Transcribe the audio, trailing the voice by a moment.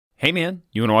Hey man,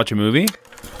 you want to watch a movie?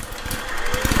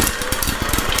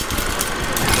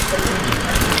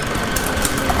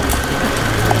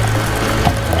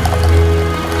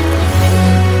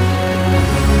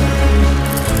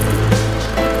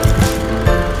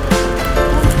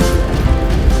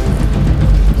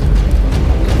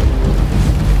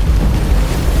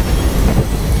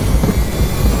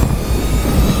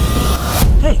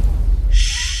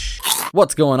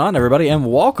 What's going on, everybody,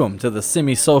 and welcome to the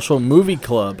Semi-Social Movie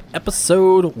Club,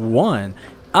 Episode 1.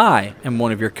 I am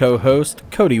one of your co-hosts,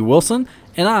 Cody Wilson,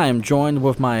 and I am joined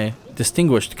with my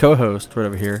distinguished co-host right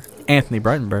over here, Anthony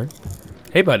Breitenberg.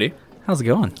 Hey buddy. How's it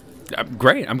going?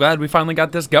 Great. I'm glad we finally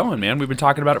got this going, man. We've been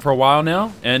talking about it for a while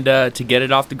now, and to get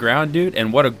it off the ground, dude,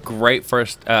 and what a great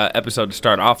first episode to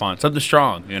start off on. Something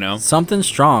strong, you know? Something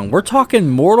strong. We're talking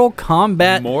Mortal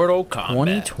Kombat. Mortal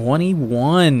Kombat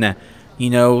 2021. You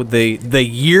know, the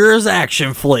year's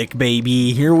action flick,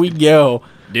 baby. Here we go.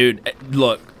 Dude,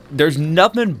 look, there's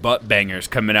nothing but bangers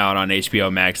coming out on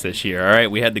HBO Max this year, all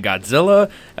right? We had the Godzilla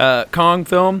Kong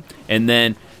film, and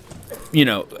then, you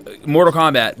know, Mortal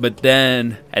Kombat, but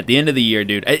then at the end of the year,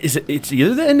 dude, it's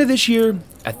either the end of this year,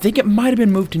 I think it might have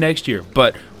been moved to next year,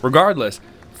 but regardless,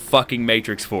 fucking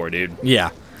Matrix 4, dude.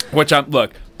 Yeah. Which,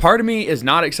 look, part of me is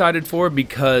not excited for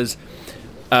because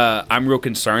I'm real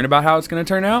concerned about how it's going to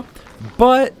turn out.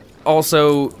 But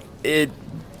also, to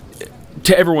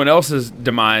everyone else's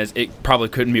demise, it probably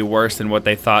couldn't be worse than what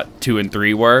they thought 2 and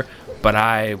 3 were. But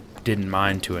I didn't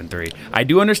mind 2 and 3. I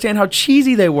do understand how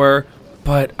cheesy they were,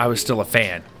 but I was still a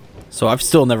fan. So I've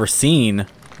still never seen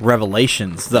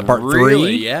Revelations. Is that part 3?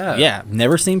 Really? Yeah. Yeah,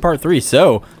 never seen part 3.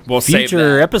 So, We'll save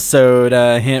future that. episode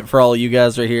hint for all of you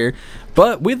guys right here.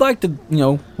 But we'd like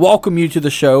to, welcome you to the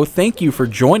show. Thank you for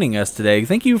joining us today.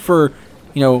 Thank you for,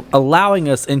 allowing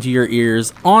us into your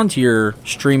ears, onto your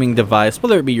streaming device,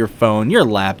 whether it be your phone, your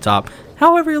laptop,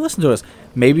 however you listen to us.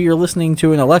 Maybe you're listening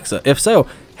to an Alexa. If so,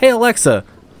 hey Alexa,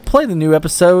 play the new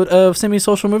episode of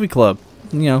Semi-Social Movie Club.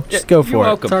 Just go for it.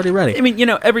 Welcome. It's already ready. I mean,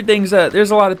 everything's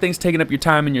there's a lot of things taking up your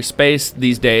time and your space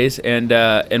these days,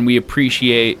 and we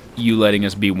appreciate you letting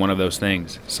us be one of those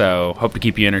things. So hope to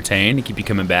keep you entertained and keep you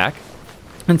coming back.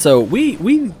 And so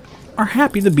we are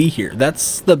happy to be here.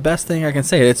 That's the best thing I can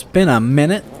say. It's been a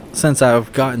minute since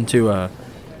I've gotten to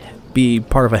be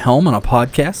part of a helm on a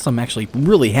podcast. So I'm actually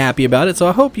really happy about it. So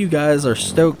I hope you guys are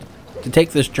stoked to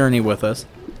take this journey with us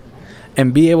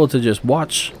and be able to just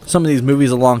watch some of these movies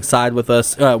alongside with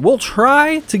us. We'll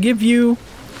try to give you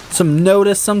some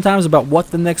notice sometimes about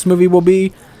what the next movie will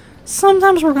be.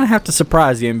 Sometimes we're going to have to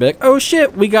surprise you and be like, oh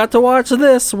shit, we got to watch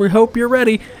this. We hope you're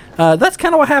ready. That's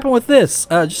kind of what happened with this.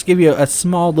 Just to give you a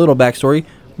small little backstory.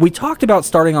 We talked about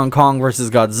starting on Kong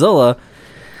vs. Godzilla,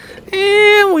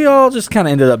 and we all just kind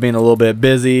of ended up being a little bit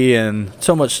busy and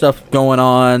so much stuff going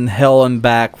on, hell and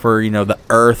back for, the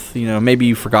Earth. Maybe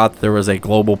you forgot that there was a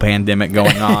global pandemic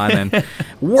going on, and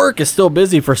work is still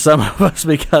busy for some of us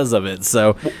because of it.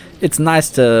 So it's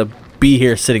nice to be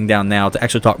here sitting down now to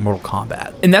actually talk Mortal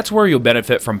Kombat. And that's where you'll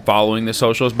benefit from following the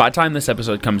socials. By the time this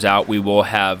episode comes out, we will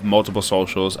have multiple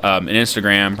socials, an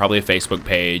Instagram, probably a Facebook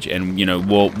page, and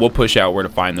we'll push out where to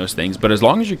find those things. But as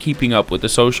long as you're keeping up with the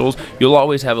socials, you'll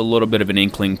always have a little bit of an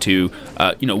inkling to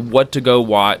what to go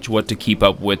watch, what to keep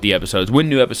up with the episodes, when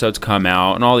new episodes come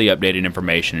out, and all the updated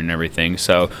information and everything.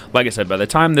 So like I said, by the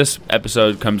time this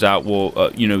episode comes out,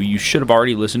 we'll you should have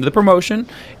already listened to the promotion,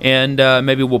 and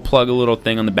maybe we'll plug a little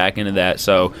thing on the back end of that,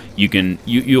 so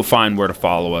you'll find where to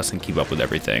follow us and keep up with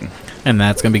everything. And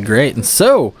that's gonna be great. And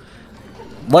so,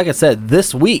 like I said,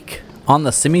 this week on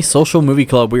the Semi-Social Movie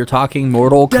Club, we are talking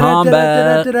Mortal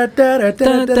Kombat.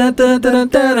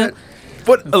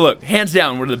 Look, hands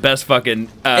down, one of the best fucking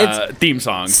theme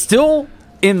songs. Still,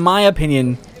 in my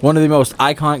opinion, one of the most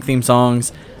iconic theme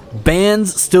songs.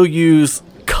 Bands still use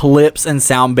clips and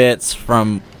sound bits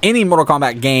from any Mortal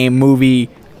Kombat game, movie,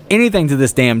 anything to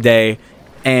this damn day.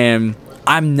 And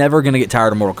I'm never going to get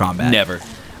tired of Mortal Kombat. Never.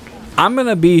 I'm going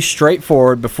to be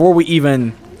straightforward before we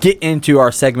even get into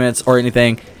our segments or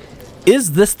anything.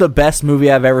 Is this the best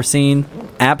movie I've ever seen?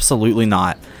 Absolutely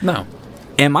not. No.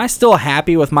 Am I still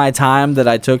happy with my time that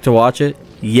I took to watch it?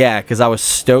 Yeah, because I was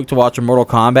stoked to watch a Mortal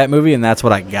Kombat movie, and that's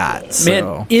what I got. So.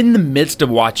 Man, in the midst of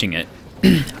watching it,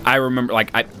 I remember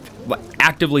I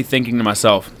actively thinking to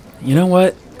myself, you know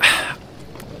what?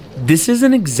 This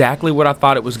isn't exactly what I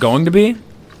thought it was going to be,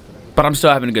 but I'm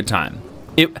still having a good time.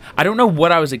 I don't know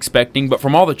what I was expecting, but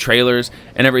from all the trailers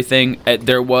and everything,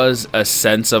 there was a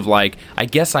sense of I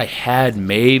guess I had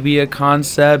maybe a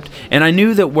concept, and I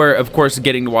knew that of course,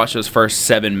 getting to watch those first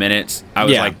 7 minutes, I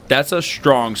was like, that's a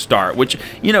strong start, which,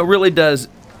 really does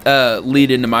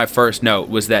lead into my first note,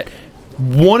 was that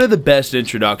one of the best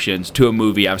introductions to a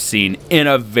movie I've seen in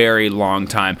a very long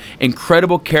time.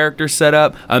 Incredible character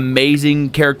setup,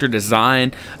 amazing character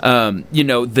design. You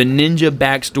know, the ninja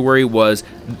backstory was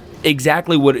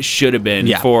exactly what it should have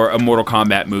been for a Mortal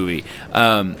Kombat movie.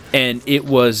 And it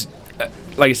was,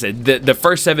 like I said, the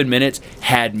first 7 minutes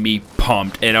had me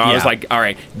pumped. And I was like, all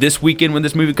right, this weekend when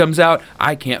this movie comes out,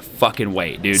 I can't fucking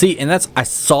wait, dude. See, and I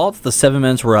saw that the 7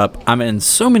 minutes were up. I'm in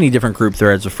so many different group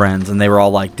threads with friends, and they were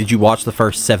all like, did you watch the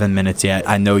first 7 minutes yet?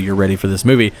 I know you're ready for this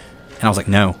movie. And I was like,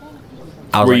 no.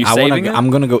 I was Were you saving it? I'm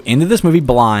going to go into this movie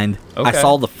blind. Okay. I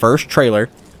saw the first trailer.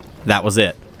 That was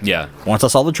it. Yeah. Once I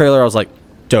saw the trailer, I was like,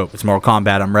 dope. It's Mortal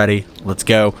Kombat. I'm ready. Let's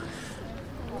go.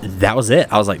 That was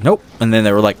it. I was like, nope. And then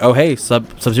they were like, oh, hey,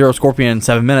 Sub-Zero Scorpion,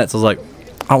 7 minutes. I was like,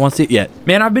 I don't want to see it yet.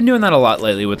 Man, I've been doing that a lot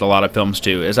lately with a lot of films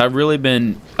too, is I've really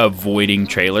been avoiding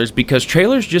trailers because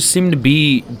trailers just seem to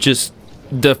be just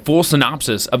the full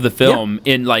synopsis of the film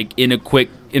in a quick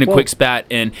spat,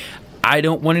 and I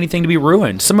don't want anything to be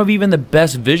ruined. Some of even the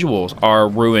best visuals are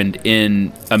ruined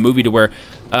in a movie to where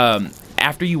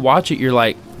after you watch it, you're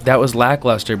like, that was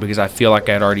lackluster because I feel like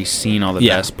I'd already seen all the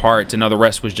best parts, and now the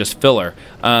rest was just filler.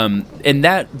 And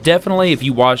that definitely, if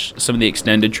you watch some of the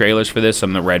extended trailers for this,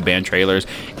 some of the Red Band trailers,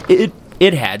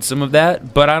 it had some of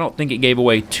that, but I don't think it gave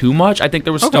away too much. I think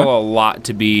there was still a lot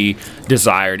to be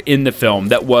desired in the film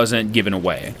that wasn't given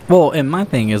away. Well, and my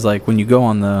thing is, like, when you go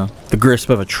on the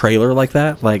grasp of a trailer like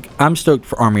that, like, I'm stoked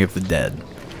for Army of the Dead.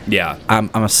 Yeah.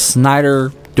 I'm a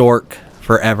Snyder dork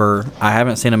forever. I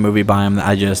haven't seen a movie by him that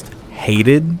I just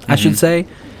hated, I should say.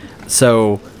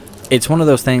 So it's one of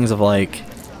those things of like,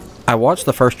 I watched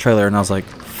the first trailer and I was like,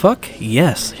 fuck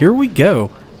yes, here we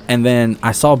go. And then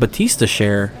I saw Batista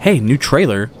share, hey, new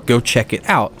trailer, go check it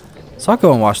out. So I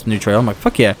go and watch the new trailer. I'm like,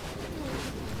 fuck yeah.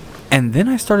 And then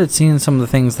I started seeing some of the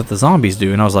things that the zombies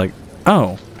do, and I was like,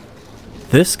 oh,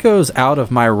 this goes out of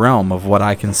my realm of what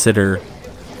I consider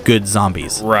good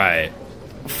zombies. Right.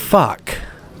 Fuck.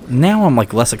 Now I'm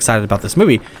like less excited about this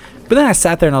movie. But then I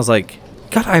sat there and I was like,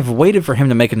 God, I've waited for him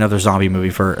to make another zombie movie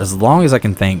for as long as I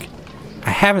can think.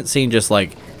 I haven't seen just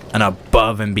like an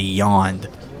above and beyond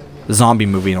zombie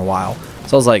movie in a while.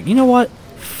 So I was like, you know what?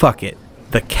 Fuck it.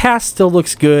 The cast still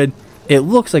looks good. It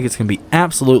looks like it's going to be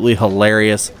absolutely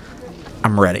hilarious.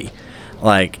 I'm ready.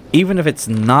 Like, even if it's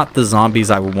not the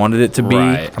zombies I wanted it to be,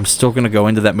 I'm still going to go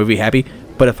into that movie happy.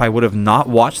 But if I would have not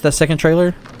watched that second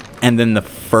trailer, and then the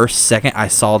first second I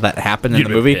saw that happen in the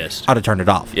movie, I'd have turned it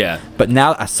off. Yeah. But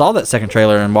now I saw that second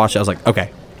trailer and watched it, I was like,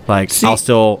 okay, like, I'll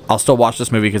still watch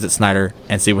this movie because it's Snyder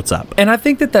and see what's up. And I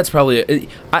think that's probably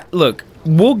look.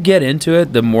 We'll get into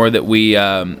it the more that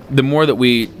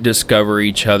we discover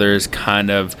each other's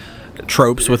kind of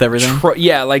tropes with everything.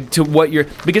 Like to what you're,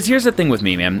 because here's the thing with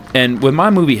me, man, and with my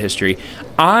movie history,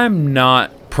 I'm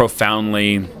not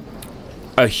profoundly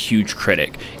a huge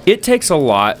critic. It takes a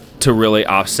lot to really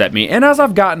offset me, and as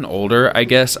I've gotten older, I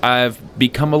guess I've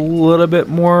become a little bit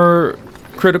more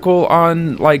critical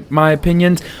on like my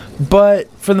opinions,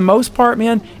 but for the most part,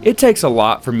 man, it takes a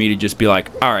lot for me to just be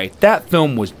like, all right, that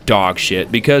film was dog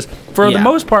shit, because for the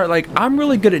most part, like, I'm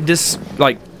really good at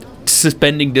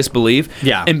suspending disbelief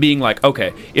and being like,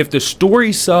 okay, if the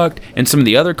story sucked and some of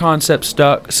the other concepts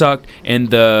sucked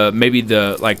and maybe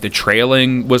the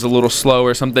trailing was a little slow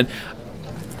or something,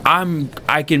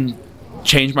 I can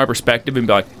change my perspective and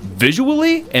be like,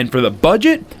 visually and for the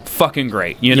budget, fucking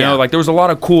great, you know? Like, there was a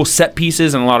lot of cool set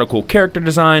pieces and a lot of cool character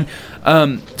design,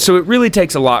 so it really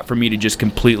takes a lot for me to just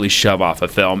completely shove off a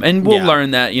film, and we'll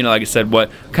learn that, you know, like I said,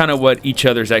 what each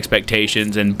other's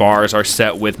expectations and bars are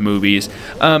set with movies.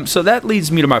 So that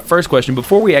leads me to my first question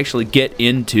before we actually get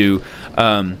into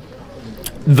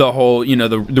the whole, you know,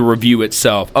 the review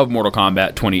itself of Mortal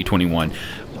Kombat 2021.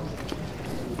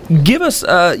 Give us,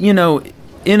 you know,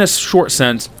 in a short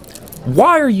sense,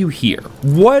 why are you here?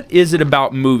 What is it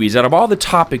about movies? Out of all the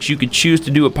topics you could choose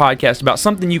to do a podcast about,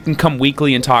 something you can come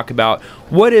weekly and talk about,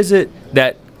 what is it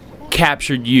that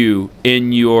captured you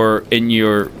in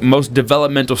your most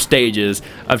developmental stages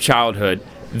of childhood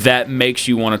that makes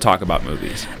you want to talk about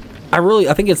movies?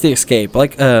 I think it's the escape.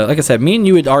 Like I said, me and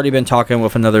you had already been talking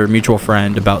with another mutual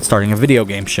friend about starting a video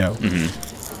game show.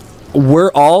 Mm-hmm.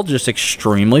 We're all just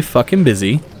extremely fucking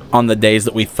busy on the days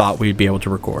that we thought we'd be able to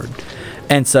record.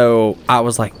 And so I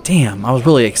was like, damn, I was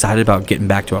really excited about getting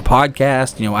back to a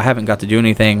podcast. You know, I haven't got to do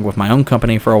anything with my own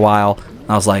company for a while.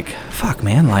 I was like, fuck,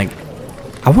 man, like,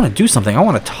 I want to do something. I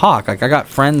want to talk. Like, I got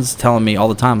friends telling me all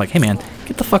the time, like, hey, man,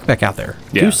 get the fuck back out there.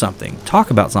 Yeah. Do something.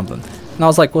 Talk about something. And I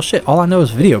was like, well, shit, all I know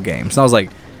is video games. And I was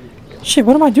like, shit,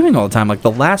 what am I doing all the time? Like,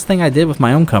 the last thing I did with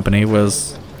my own company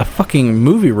was a fucking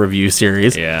movie review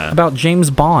series about James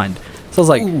Bond. So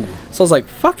I was like,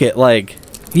 fuck it. Like,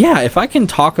 yeah, if I can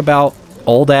talk about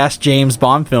old ass James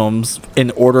Bond films in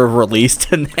order of release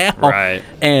to now, Right.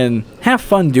 and have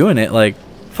fun doing it, like,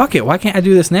 fuck it, why can't I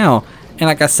do this now? And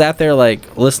like, I sat there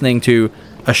like listening to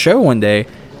a show one day,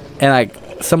 and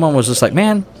like someone was just like,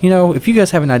 man, you know, if you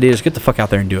guys have an idea, just get the fuck out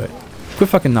there and do it. Quit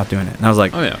fucking not doing it. And I was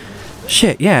like, Oh yeah.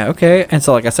 shit, yeah, okay. And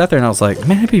so like I sat there and I was like,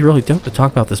 man, it'd be really dope to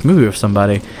talk about this movie with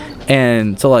somebody.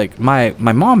 And so like my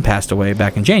mom passed away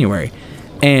back in January,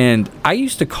 and I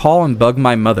used to call and bug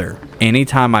my mother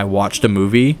anytime I watched a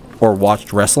movie or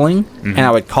watched wrestling, and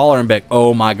I would call her and be like,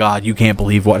 oh my god, you can't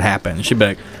believe what happened. And she'd be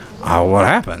like, oh, what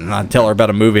happened? And I'd tell her about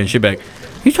a movie, and she'd be like,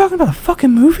 you talking about a fucking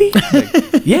movie?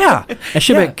 Like, yeah. And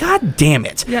she'd be like, god damn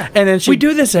it. Yeah. And then We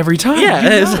do this every time. yeah, you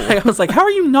and it's know. like, I was like, how are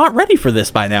you not ready for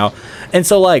this by now? And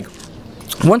so, like,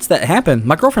 once that happened,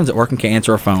 my girlfriend's at work and can't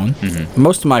answer her phone.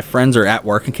 Most of my friends are at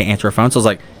work and can't answer her phone. So I was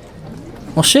like,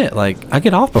 well, shit, like, I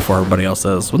get off before everybody else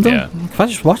does. Well, Yeah. if I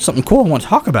just watch something cool, I want to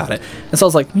talk about it. And so I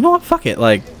was like, you know what, fuck it.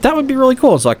 Like, that would be really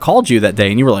cool. So I called you that day,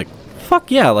 and you were like, fuck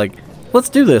yeah, like, let's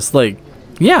do this. Like,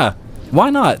 yeah, why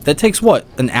not? That takes, what,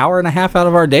 an hour and a half out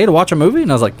of our day to watch a movie?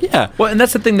 And I was like, yeah. Well, and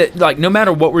that's the thing that, like, no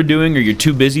matter what we're doing or you're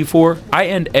too busy for, I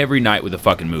end every night with a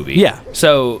fucking movie. Yeah.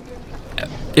 So,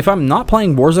 If I'm not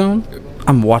playing Warzone,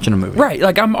 I'm watching a movie. right,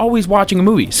 like, I'm always watching a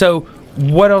movie. So,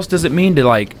 what else does it mean to,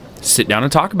 like, sit down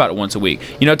and talk about it once a week?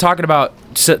 You know, talking about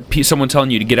someone telling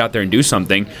you to get out there and do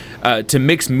something, to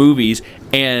mix movies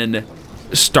and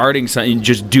starting something,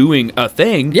 just doing a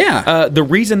thing. Yeah. The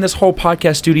reason this whole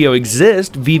podcast studio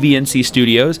exists, VVNC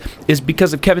Studios, is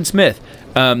because of Kevin Smith.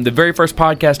 The very first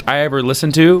podcast I ever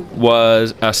listened to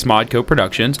was Smodco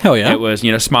Productions. Hell yeah. It was,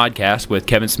 you know, Smodcast with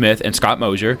Kevin Smith and Scott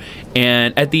Mosier.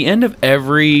 And at the end of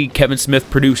every Kevin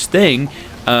Smith produced thing,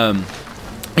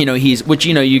 you know,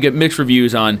 you get mixed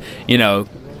reviews on, you know,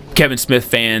 Kevin Smith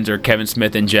fans or Kevin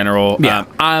Smith in general. Yeah.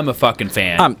 I'm a fucking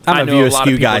fan. I'm I a know View lot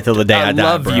Askew of guy people- till the day I die,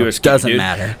 love bro. View Askew, Doesn't dude.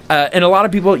 matter. And a lot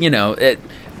of people, you know,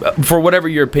 for whatever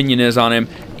your opinion is on him,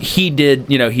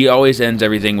 he always ends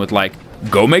everything with like,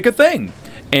 go make a thing.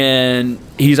 And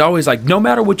he's always like, no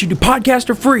matter what you do, podcasts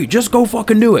are free, just go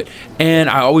fucking do it. And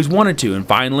I always wanted to. And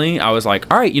finally, I was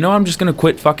like, all right, you know, I'm just going to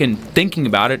quit fucking thinking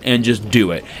about it and just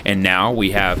do it. And now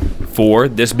we have 4,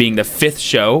 this being the 5th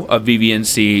show of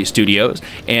VVNC Studios.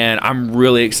 And I'm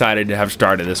really excited to have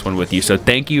started this one with you. So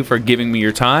thank you for giving me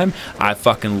your time. I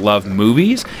fucking love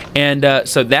movies. And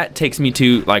so that takes me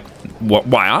to, like,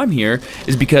 why I'm here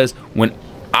is because when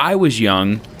I was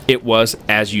young, it was,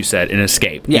 as you said, an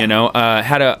escape. Yeah. You know,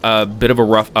 had a bit of a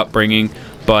rough upbringing,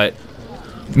 but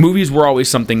movies were always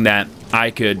something that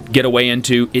I could get away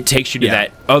into. It takes you to Yeah.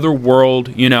 that other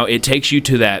world. You know, it takes you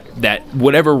to that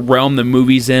whatever realm the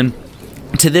movie's in.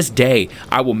 To this day,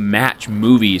 I will match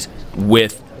movies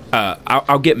with.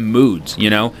 I'll get moods. You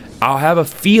know. I'll have a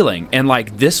feeling, and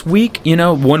like this week, you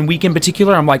know, one week in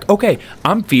particular, I'm like, okay,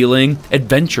 I'm feeling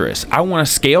adventurous. I want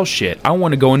to scale shit. I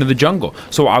want to go into the jungle.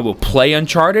 So I will play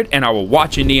Uncharted and I will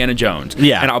watch Indiana Jones.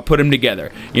 Yeah. And I'll put them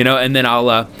together, you know, and then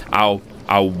I'll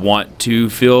want to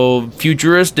feel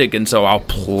futuristic, and so I'll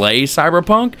play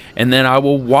Cyberpunk, and then I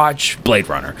will watch Blade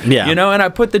Runner. Yeah. You know, and I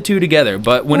put the two together.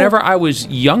 But whenever I was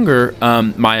younger,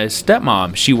 my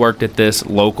stepmom, she worked at this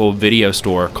local video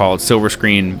store called Silver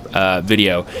Screen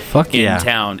Video Fuck in yeah.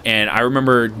 town. And I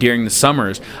remember during the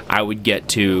summers, I would get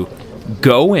to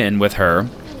go in with her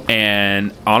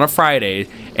and on a Friday,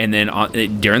 and then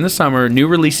during the summer, new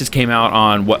releases came out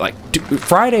on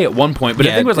Friday at one point, but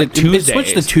I think it was like Tuesdays. It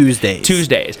switched to Tuesdays.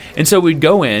 Tuesdays. And so we'd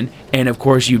go in, and of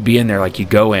course you'd be in there, like, you'd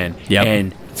go in, Yep.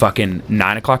 and fucking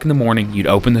 9 o'clock in the morning, you'd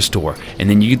open the store, and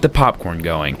then you get the popcorn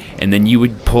going, and then you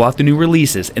would pull out the new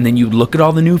releases, and then you'd look at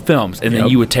all the new films, and then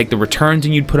Yep. you would take the returns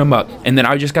and you'd put them up. And then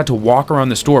I just got to walk around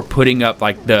the store putting up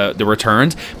like the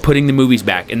returns, putting the movies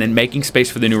back, and then making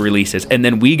space for the new releases. And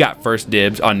then we got first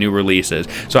dibs on new releases,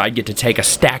 so I'd get to take a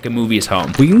stack of movies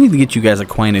home. We need to get you guys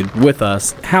acquainted with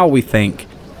us, how we think,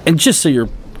 and just so you're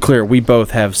clear, we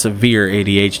both have severe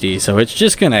ADHD, so it's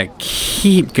just gonna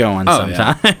keep going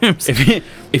yeah. sometimes.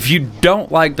 If you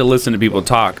don't like to listen to people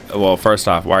talk, well, first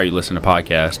off, why are you listening to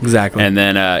podcasts? Exactly. And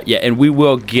then, and we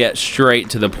will get straight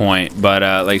to the point. But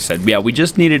like I said, yeah, we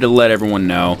just needed to let everyone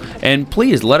know. And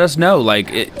please let us know, like,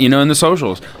 in the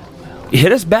socials.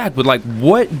 hit us back with like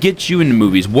what gets you into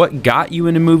movies, what got you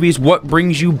into movies, what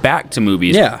brings you back to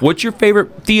movies. Yeah. What's your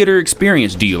favorite theater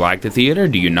experience? Do you like the theater?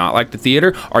 Do you not like the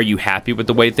theater? Are you happy with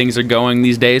the way things are going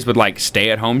these days with like stay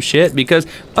at home shit? Because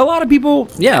a lot of people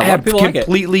have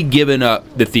completely given up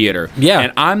the theater. Yeah.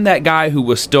 And I'm that guy who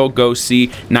will still go see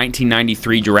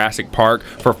 1993 Jurassic Park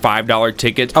for $5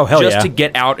 tickets just to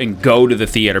get out and go to the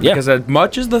theater. Because as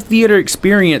much as the theater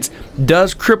experience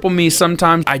does cripple me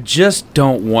sometimes, I just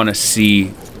don't want to see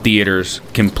theaters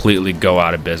completely go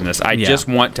out of business. I just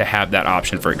want to have that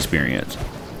option for experience.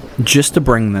 Just to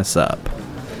bring this up,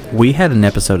 we had an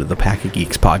episode of the Pack of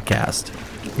Geeks podcast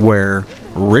where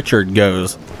Richard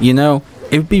goes, you know,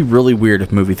 it would be really weird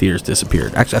if movie theaters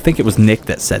disappeared. Actually, I think it was Nick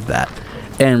that said that.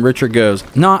 And Richard goes,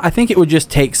 no, I think it would just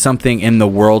take something in the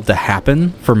world to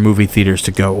happen for movie theaters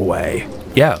to go away.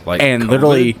 Yeah, like and COVID?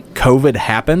 Literally COVID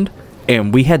happened,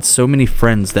 and we had so many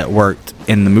friends that worked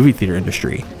in the movie theater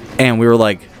industry. And we were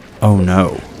like, oh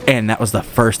no. And that was the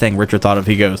first thing Richard thought of.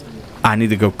 He goes, I need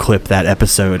to go clip that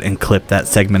episode and clip that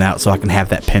segment out so I can have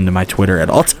that pinned to my Twitter at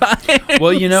all times.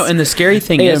 Well, you know, and the scary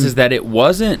thing is that it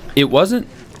wasn't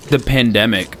the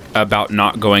pandemic about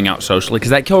not going out socially,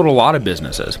 because that killed a lot of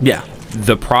businesses. Yeah.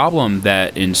 The problem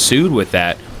that ensued with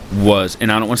that was,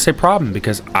 and I don't want to say problem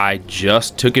because I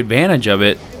just took advantage of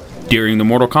it during the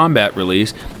Mortal Kombat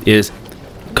release, is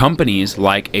companies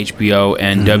like HBO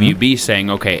and WB saying,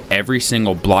 okay, every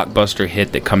single blockbuster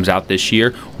hit that comes out this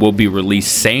year will be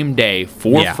released same day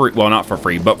for free. Well, not for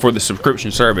free, but for the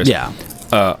subscription service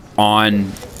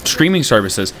on streaming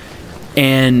services.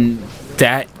 And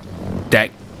that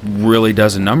really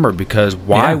does a number, because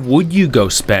why would you go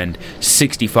spend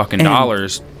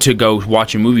 $60 to go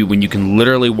watch a movie when you can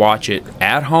literally watch it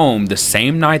at home the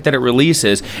same night that it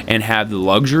releases and have the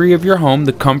luxury of your home,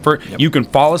 the comfort? You can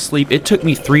fall asleep. It took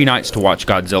me 3 nights to watch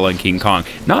Godzilla and King Kong,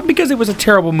 not because it was a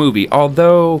terrible movie,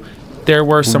 although there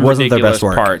were some ridiculous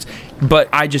parts, but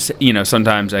I just, you know,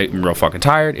 sometimes I'm real fucking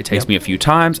tired. It takes me a few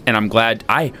times, and I'm glad.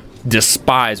 I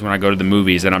despise when I go to the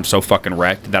movies and I'm so fucking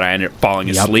wrecked that I end up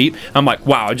falling asleep. I'm like,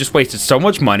 wow, I just wasted so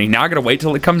much money. Now I gotta wait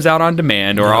till it comes out on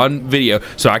demand or on video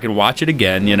so I can watch it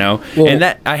again, you know. Well, and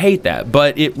that, I hate that,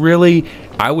 but it really,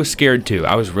 I was scared too.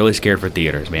 I was really scared for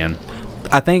theaters, man.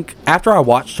 I think after I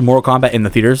watched Mortal Kombat in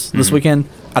the theaters this weekend,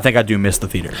 I think I do miss the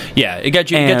theater. Yeah, it got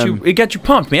you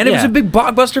pumped, man. It was a big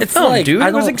blockbuster film, like, dude.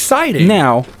 It was exciting.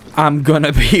 Now I'm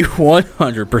gonna be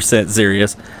 100%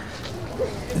 serious.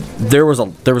 There was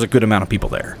a good amount of people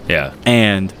there. Yeah.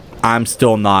 And I'm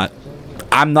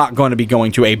not going to be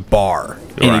going to a bar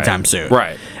anytime soon.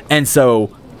 Right. And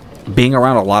so being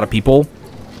around a lot of people,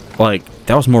 like,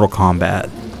 that was Mortal Kombat.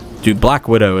 Dude, Black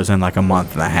Widow is in like a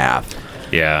month and a half.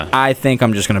 Yeah. I think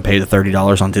I'm just going to pay the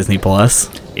 $30 on Disney Plus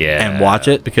and watch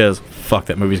it, because fuck,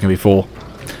 that movie's going to be full.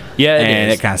 Yeah,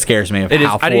 it kind of scares me of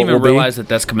how full I didn't it even will realize that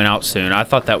that's coming out soon. I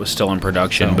thought that was still in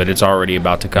production, but it's already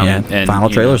about to come. Yeah, and final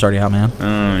trailer's already out, man.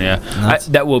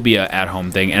 That will be an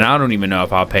at-home thing, and I don't even know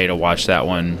if I'll pay to watch that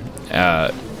one.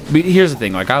 But here's the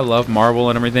thing: like, I love Marvel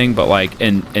and everything, but like,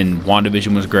 and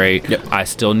WandaVision was great. Yep. I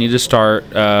still need to start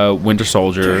Winter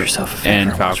Soldier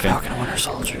and Falcon. Falcon and Winter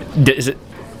Soldier. Is it?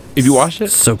 Have you watched it?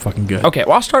 It's so fucking good. Okay,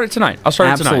 well, I'll start it tonight. I'll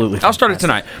start it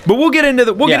tonight. But we'll get into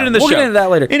the show. We'll get into that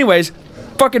later. Anyways.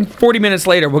 Fucking 40 minutes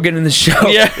later, we'll get in the show.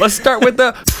 Yeah. Let's start with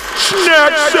the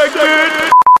snack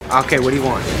segment. Okay, what do you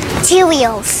want?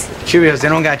 Cheerios. Cheerios. They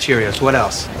don't got Cheerios. What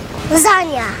else?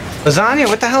 Lasagna. Lasagna?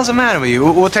 What the hell's the matter with you?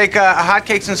 We'll take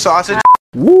hotcakes and sausage.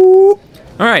 Woo! All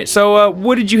right, so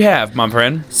what did you have, my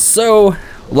friend? So,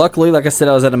 luckily, like I said,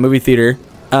 I was at a movie theater.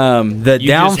 The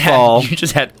downfall... You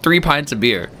just had 3 pints of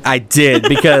beer. I did,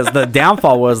 because the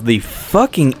downfall was the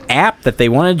fucking app that they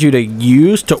wanted you to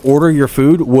use to order your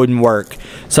food wouldn't work.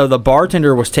 So the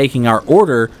bartender was taking our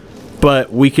order,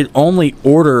 but we could only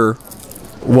order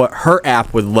what her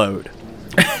app would load.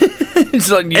 And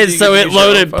so it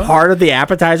loaded part of the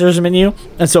appetizers menu.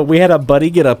 And so we had a buddy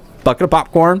get a bucket of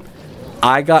popcorn.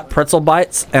 I got pretzel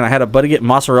bites, and I had a buddy get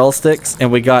mozzarella sticks,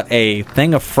 and we got a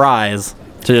thing of fries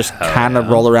to just kind of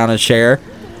roll around and share.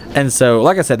 And so,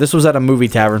 like I said, this was at a movie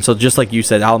tavern, so just like you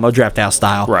said, Alamo Drafthouse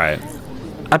style. Right.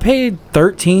 I paid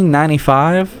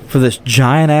 $13.95 for this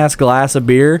giant-ass glass of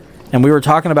beer, and we were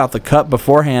talking about the cup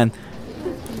beforehand.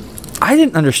 I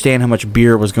didn't understand how much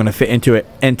beer was going to fit into it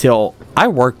until I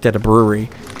worked at a brewery.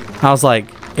 I was like,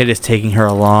 it is taking her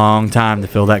a long time to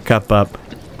fill that cup up,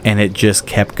 and it just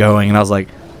kept going. And I was like,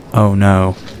 oh,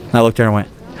 no. And I looked at her and went,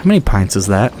 how many pints is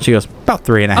that? She goes, about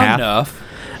 3.5. Enough.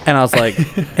 And I was like,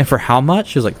 and for how much?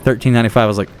 She was like, $13.95. I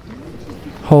was like,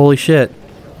 holy shit.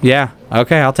 Yeah.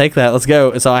 Okay, I'll take that. Let's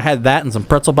go. So I had that and some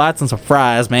pretzel bites and some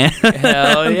fries, man.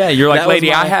 Hell yeah! You're like, That was lady,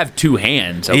 my- I have 2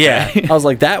 hands. Okay? Yeah. I was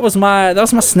like, that was my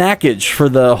snackage for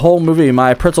the whole movie.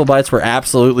 My pretzel bites were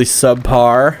absolutely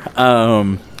subpar.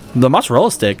 The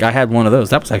mozzarella stick, I had one of those.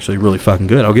 That was actually really fucking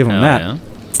good. I'll give them Hell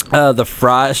that. yeah. The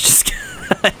fries just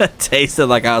tasted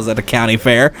like I was at a county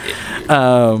fair.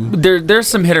 There's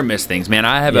some hit or miss things, man.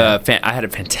 I have I had a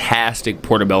fantastic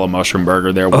portobello mushroom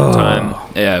burger there one time.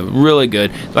 Yeah, really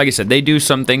good. Like I said, they do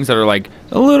some things that are like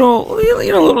a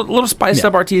little spiced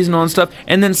up artisanal and stuff,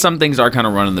 and then some things are kind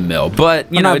of run of the mill. But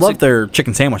you And know, I it's love their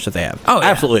chicken sandwich that they have. Oh, yeah.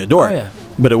 Absolutely adore Oh, it. yeah.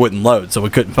 But it wouldn't load, so we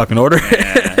couldn't fucking order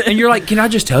it. and you're like, can I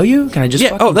just tell you? Can I just? Yeah.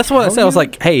 fucking Oh, that's what I tell said. I was you?"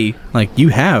 like, hey, like you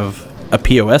have a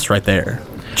POS right there.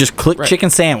 Just click chicken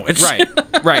sandwich. right,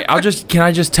 right. Can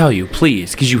I just tell you,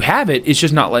 please? Because you have it. It's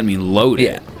just not letting me load it.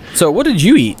 Yeah. So what did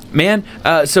you eat? Man,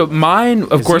 so mine,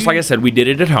 of course, like I said, we did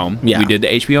it at home. Yeah. We did the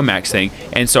HBO Max thing.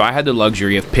 And so I had the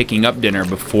luxury of picking up dinner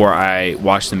before I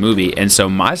watched the movie. And so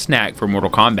my snack for Mortal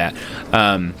Kombat,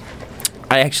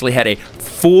 I actually had a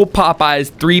full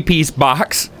Popeyes 3-piece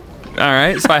box. All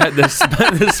right, so I had the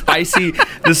spicy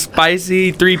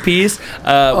 3-piece.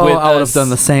 I would have done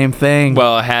the same thing.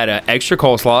 Well, I had an extra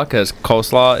coleslaw because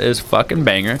coleslaw is fucking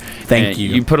banger. Thank And you.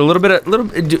 You put a little bit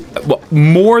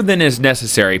more than is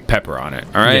necessary pepper on it.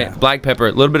 All right, Yeah. black pepper,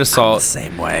 a little bit of the salt.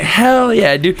 same way. Hell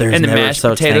yeah, dude! There's and the never mashed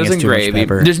such thing potatoes as and too much gravy.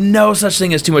 pepper. There's no such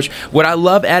thing as too much. What I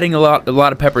love adding a lot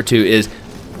of pepper to is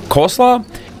coleslaw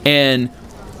and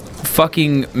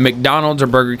fucking McDonald's or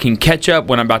Burger King ketchup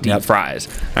when I'm about to eat fries.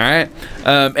 All right,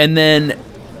 and then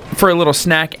for a little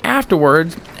snack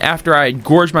afterwards, after I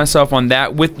gorge myself on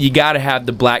that, you got to have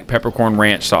the black peppercorn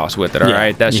ranch sauce with it. All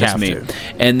right, that's you just have me. to.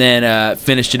 And then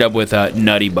finished it up with a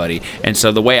Nutty Buddy. And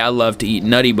so the way I love to eat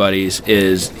Nutty Buddies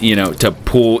is, to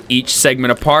pull each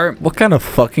segment apart. What kind of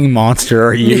fucking monster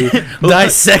are you?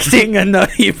 Dissecting a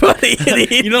Nutty Buddy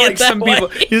and eating Like it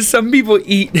that some people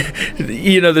eat,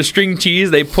 the string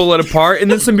cheese, they pull it apart, and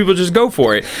then some people just go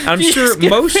for it. I'm sure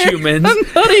most humans,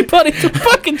 Nutty Buddy to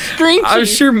fucking string I'm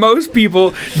cheese. sure most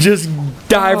people just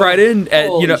dive right in at,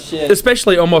 holy shit.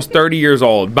 especially almost 30 years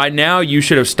old. By now, you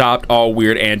should have stopped all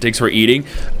weird antics for eating.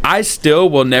 I still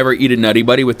will never eat a Nutty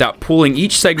Buddy without pulling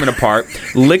each segment apart,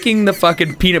 licking the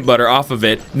fucking peanut butter off of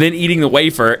it, then eating the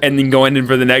wafer, and then going in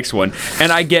for the next one.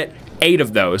 And I get 8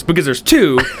 of those because there's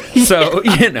 2, so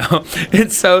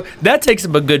and so that takes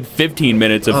up a good 15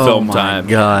 minutes of film my time.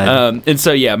 God. And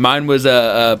so mine was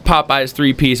a Popeyes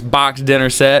 3-piece box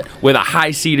dinner set with a high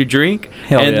C to drink,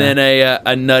 Hell and yeah. then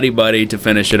a Nutty Buddy to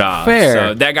finish it off. Fair.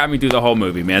 So that got me through the whole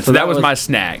movie, man. So that was my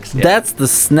snacks. Yeah. That's the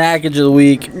snackage of the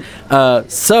week.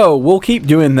 So we'll keep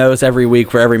doing those every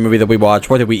week for every movie that we watch.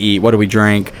 What did we eat? What did we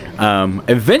drink?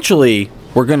 Eventually,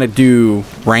 we're gonna do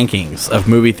rankings of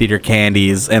movie theater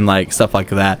candies and like stuff like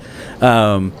that.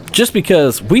 Just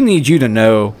because we need you to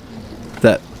know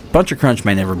that Bunch of Crunch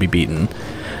may never be beaten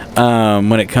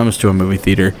when it comes to a movie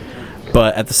theater.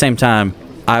 But at the same time,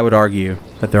 I would argue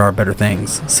that there are better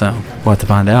things. So we'll have to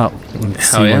find out. And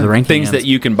see Oh, yeah. where the ranking Things ends. that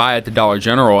you can buy at the Dollar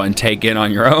General and take in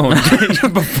on your own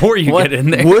before you What- get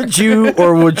in there. Would you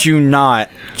or would you not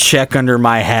check under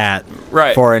my hat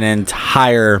Right. for an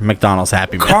entire McDonald's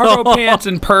Happy Meal? Cargo pants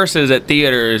and purses at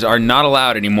theaters are not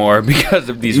allowed anymore because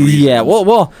of these reasons. Yeah,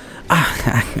 well,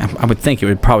 I would think it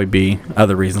would probably be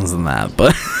other reasons than that,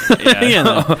 but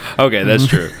Yeah. Okay, that's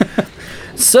true.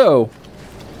 So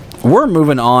we're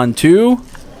moving on to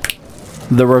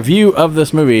the review of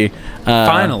this movie.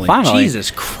 Finally.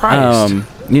 Jesus Christ.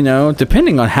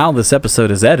 Depending on how this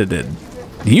episode is edited,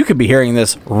 you could be hearing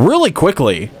this really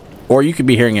quickly, or you could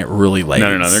be hearing it really late.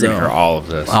 No, they're going to hear all of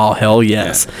this. Oh, hell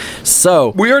yes.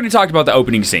 So, We already talked about the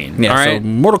opening scene. yeah, all so right?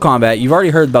 Mortal Kombat, you've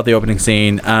already heard about the opening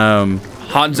scene.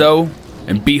 Hanzo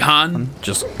and Bihan.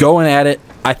 Just going at it.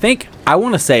 I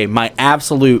want to say my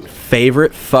absolute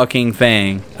favorite fucking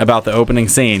thing about the opening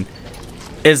scene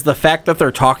is the fact that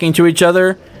they're talking to each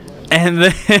other and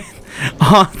then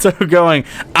Hanzo going,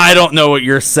 I don't know what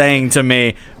you're saying to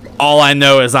me. All I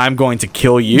know is I'm going to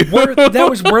kill you.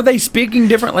 Were they speaking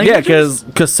different Yeah, languages?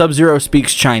 because Sub-Zero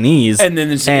speaks Chinese, And then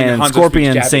Hanzo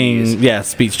Scorpion speaks Japanese.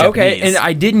 speaks Japanese. Okay, and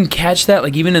I didn't catch that,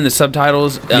 like, even in the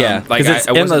subtitles. Yeah, like, because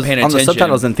I wasn't paying on attention. the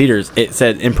subtitles in theaters, it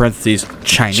said in parentheses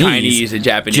Chinese and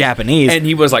Japanese. And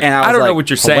he was like, I don't know what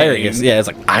you're hilarious. saying. Yeah, it's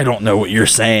like, I don't know what you're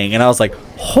saying. And I was like,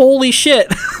 holy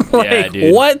shit. Like, Yeah,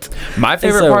 dude. what? My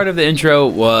favorite part of the intro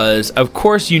was, of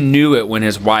course, you knew it when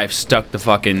his wife stuck the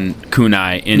fucking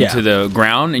kunai into the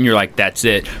ground, and you're like, that's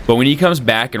it. But when he comes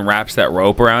back and wraps that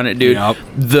rope around it, dude, Yep.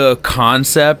 the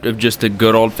concept of just a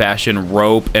good old-fashioned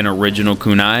rope and original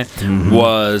kunai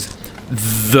was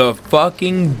the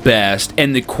fucking best,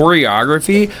 and the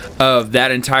choreography of that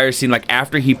entire scene, like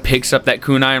after he picks up that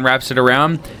kunai and wraps it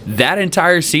around, that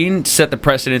entire scene set the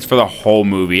precedence for the whole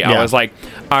movie. I was like,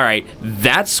 all right,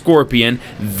 that's Scorpion,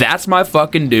 that's my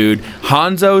fucking dude,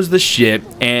 Hanzo's the shit,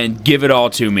 and give it all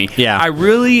to me. Yeah. I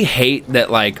really hate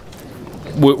that, like,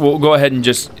 we'll go ahead and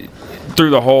just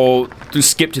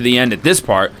skip to the end at this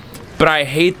part, but I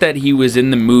hate that he was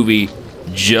in the movie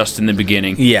just in the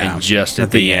beginning and just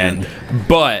at the end.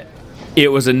 But it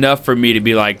was enough for me to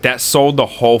be like, that sold the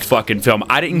whole fucking film.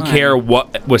 I didn't care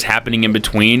what was happening in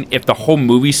between. If the whole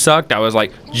movie sucked, I was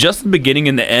like, just the beginning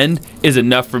and the end is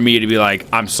enough for me to be like,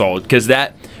 I'm sold. Because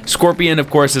that Scorpion, of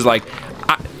course, is like,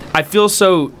 I feel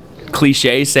so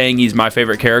cliche saying he's my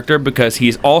favorite character because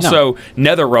he's also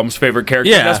NetherRealm's favorite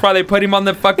character. Yeah. That's why they put him on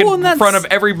the fucking front of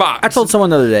every box. I told someone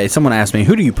the other day, someone asked me,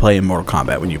 who do you play in Mortal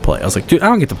Kombat when you play? I was like, dude, I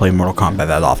don't get to play Mortal Kombat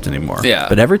that often anymore. Yeah.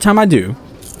 But every time I do,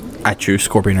 I choose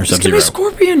Scorpion or Sub-Zero. It's gonna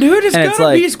be Scorpion, dude. It's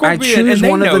gotta be Scorpion. I choose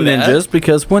one of the ninjas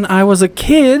because when I was a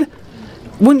kid,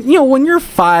 when you're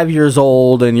 5 years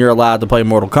old and you're allowed to play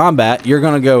Mortal Kombat, you're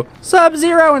gonna go,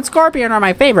 Sub-Zero and Scorpion are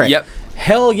my favorite. Yep.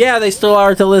 Hell yeah, they still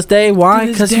are till this day. Why?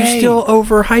 Because you still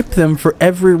overhype them for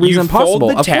every reason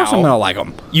possible. Of course I'm gonna like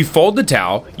them. You fold the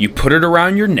towel, you put it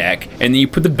around your neck, and then you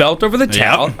put the belt over the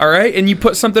towel, all right? And you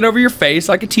put something over your face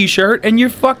like a t-shirt, and you're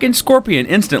fucking Scorpion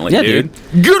instantly, dude.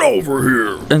 Get over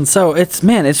here. And so it's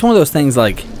one of those things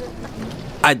like,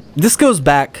 this goes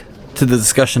back to the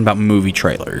discussion about movie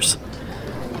trailers.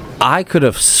 I could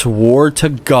have swore to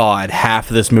God half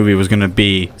of this movie was going to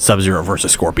be Sub-Zero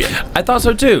versus Scorpion. I thought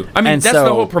so too. I mean, that's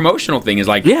the whole promotional thing is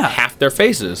like half their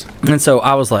faces. And so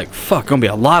I was like, fuck, going to be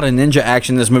a lot of ninja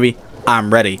action in this movie.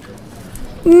 I'm ready.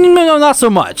 No, not so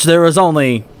much. There was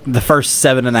only the first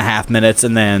 7.5 minutes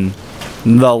and then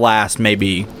the last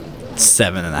maybe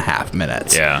 7.5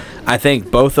 minutes. Yeah. I think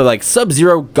both of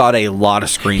Sub-Zero got a lot of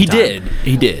screen time.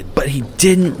 He did. But he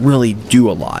didn't really do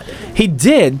a lot. He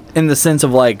did in the sense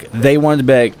of they wanted to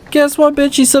be like, guess what,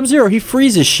 bitch, he's Sub-Zero. He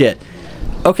freezes shit.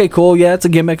 Okay, cool. Yeah, it's a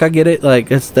gimmick. I get it.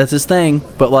 That's his thing.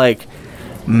 But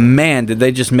man, did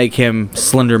they just make him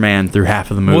Slender Man through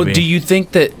half of the movie. Well, do you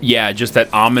think that, just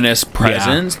that ominous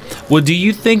presence? Yeah. Well, do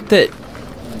you think that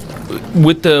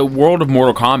with the world of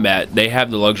Mortal Kombat, they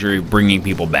have the luxury of bringing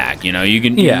people back? You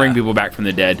can bring people back from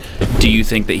the dead. Do you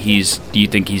think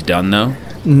he's done though?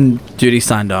 Dude, he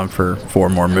signed on for 4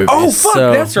 more movies. Oh, fuck,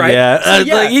 that's right.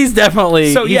 Yeah, he's definitely.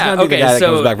 He's gonna be the guy that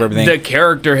comes back for everything. The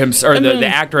character himself, or the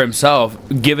actor himself,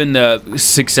 given the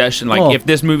succession, if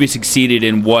this movie succeeded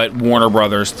in what Warner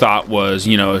Brothers thought was,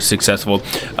 successful,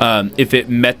 if it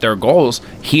met their goals,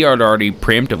 he had already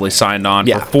preemptively signed on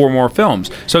for 4 more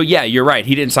films. So yeah, you're right.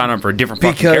 He didn't sign on for a different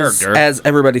fucking character. As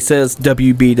everybody says,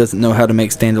 WB doesn't know how to make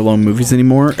standalone movies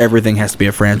anymore. Everything has to be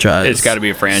a franchise. It's got to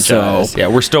be a franchise. So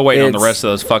we're still waiting on the rest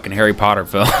of those fucking Harry Potter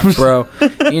films. Bro,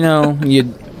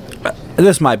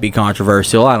 this might be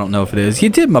controversial. I don't know if it is. You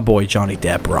did my boy Johnny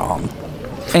Depp wrong.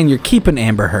 And you're keeping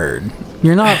Amber Heard.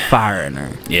 You're not firing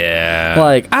her.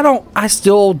 Yeah. I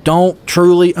still don't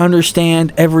truly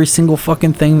understand every single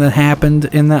fucking thing that happened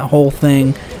in that whole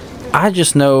thing. I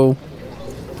just know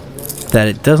that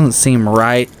it doesn't seem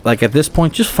right. At this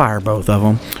point, just fire both of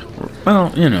them. Well,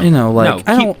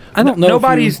 I don't know.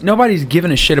 Nobody's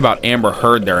given a shit about Amber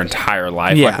Heard their entire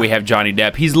life. Yeah. Like we have Johnny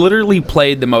Depp. He's literally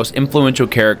played the most influential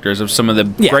characters of some of the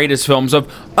greatest films of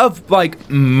my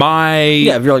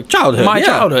childhood,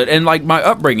 childhood and my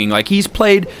upbringing. He's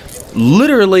played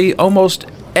literally almost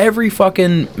every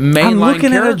fucking mainline. I'm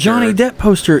looking at a Johnny Depp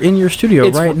poster in your studio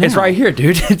right now. It's right here,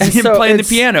 dude. It's him playing the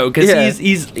piano because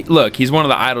he's one of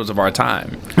the idols of our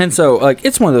time. And so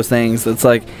it's one of those things that's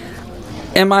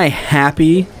am I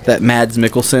happy that Mads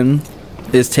Mikkelsen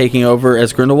is taking over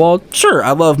as Grindelwald? Sure,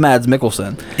 I love Mads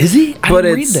Mikkelsen. Is he? I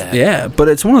didn't read that. Yeah, but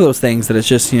it's one of those things that it's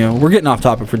just, we're getting off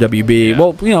topic for WB. Yeah.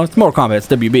 Well, it's Mortal Kombat, it's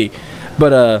WB.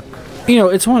 But,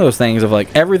 it's one of those things of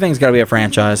everything's got to be a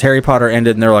franchise. Harry Potter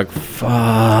ended and they're like,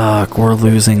 fuck, we're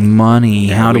losing money.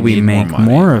 Yeah, how do we make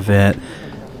more of it?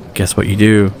 Guess what you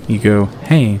do? You go,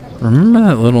 hey, remember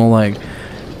that little,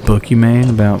 book you made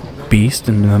about Beast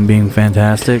and them being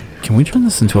fantastic? Can we turn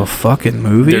this into a fucking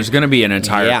movie? There's going to be an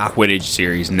entire Quidditch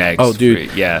series next. Oh,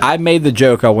 dude. Yeah. I made the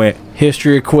joke. I went,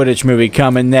 History of Quidditch movie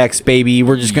coming next, baby.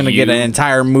 We're just going to get an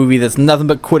entire movie that's nothing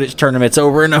but Quidditch tournaments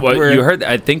over and over. Well, you heard,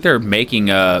 I think they're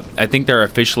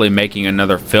officially making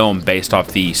another film based off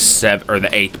the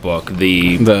 8th book,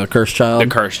 the Cursed Child. The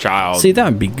Cursed Child. See, that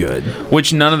would be good.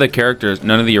 Which none of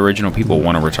the original people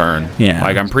want to return. Yeah.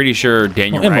 I'm pretty sure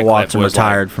Daniel Emma Radcliffe Watson was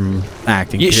retired from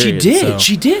acting. Yeah, period,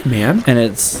 she did, man. And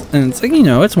it's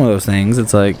it's one of those things.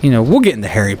 It's we'll get into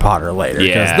Harry Potter later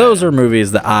because those are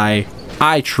movies that I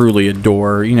I truly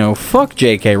adore. Fuck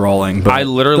J.K. Rowling, but I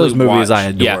literally those movies watched, I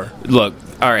adore. Yeah, look,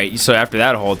 all right. So after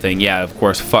that whole thing, yeah, of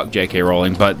course, fuck J.K.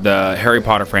 Rowling. But the Harry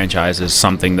Potter franchise is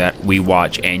something that we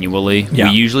watch annually. Yeah.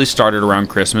 We usually start it around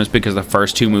Christmas because the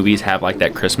first 2 movies have like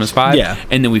that Christmas vibe. Yeah.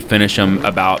 And then we finish them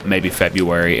about maybe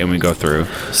February, and we go through.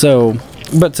 So,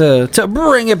 but to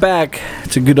bring it back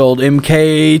to good old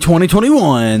MK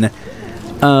 2021,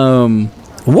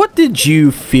 what did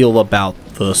you feel about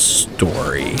the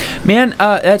story? Man,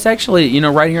 that's actually,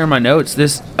 right here in my notes,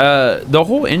 this the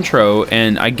whole intro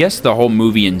and I guess the whole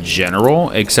movie in general,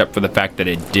 except for the fact that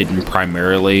it didn't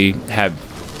primarily have,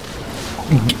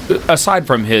 aside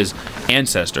from his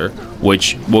ancestor,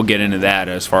 which we'll get into that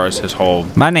as far as his whole...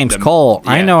 My name's Cole.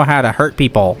 I yeah. know how to hurt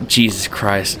people. Jesus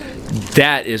Christ.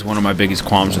 That is one of my biggest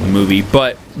qualms with the movie.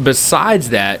 But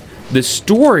besides that, the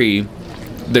story...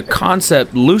 The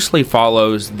concept loosely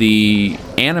follows the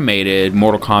animated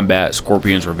Mortal Kombat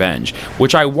Scorpion's Revenge,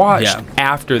 which I watched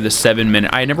after the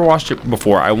 7-minute... I never watched it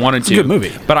before. I wanted to. It's a good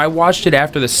movie. But I watched it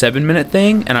after the 7-minute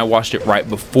thing, and I watched it right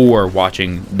before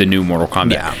watching the new Mortal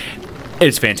Kombat. Yeah.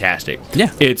 It's fantastic.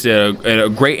 Yeah. It's a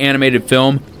great animated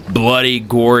film. Bloody,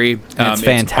 gory. It's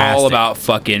fantastic.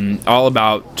 It's all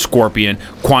about Scorpion.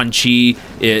 Quan Chi.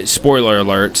 Spoiler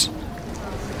alerts.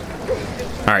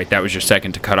 All right, that was your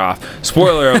second to cut off.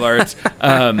 Spoiler alerts.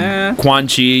 Quan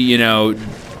Chi,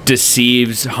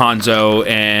 deceives Hanzo,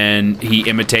 and he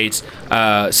imitates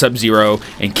Sub-Zero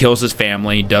and kills his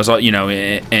family. Does all,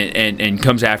 and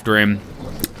comes after him,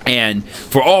 and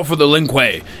for the Lin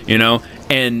Kuei,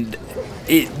 and.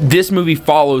 This movie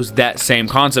follows that same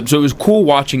concept, so it was cool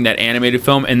watching that animated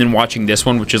film and then watching this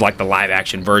one, which is like the live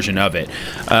action version of it.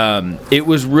 It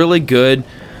was really good.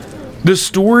 The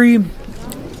story,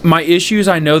 my issues,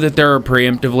 I know that there are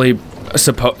preemptively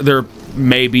there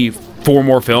may be 4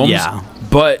 more films,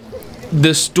 but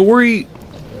the story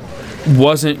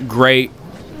wasn't great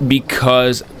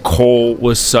because Cole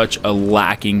was such a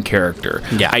lacking character.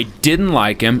 Yeah. I didn't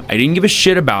like him. I didn't give a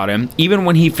shit about him. Even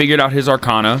when he figured out his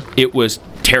arcana, it was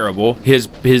terrible. His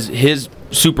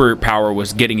superpower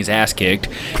was getting his ass kicked,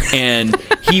 and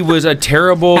he was a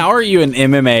terrible... How are you an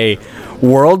MMA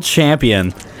world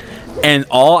champion, and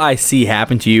all I see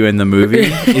happen to you in the movie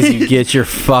is you get your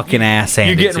fucking ass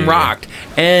handed to you? You're getting rocked.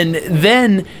 And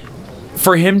then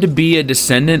for him to be a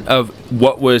descendant of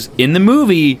what was in the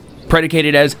movie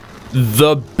predicated as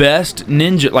the best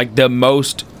ninja, like the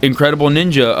most incredible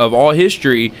ninja of all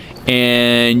history,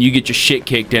 and you get your shit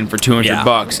kicked in for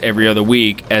 $200 every other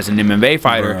week as an MMA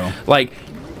fighter. Bro. Like,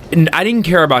 I didn't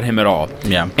care about him at all.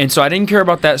 Yeah. And so I didn't care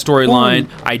about that storyline.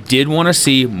 I did want to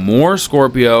see more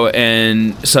Scorpio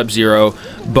and Sub-Zero,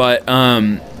 but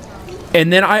and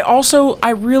then I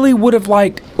really would have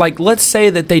liked, let's say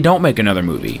that they don't make another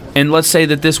movie, and let's say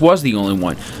that this was the only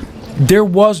one. There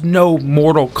was no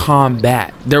Mortal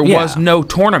Kombat. There was no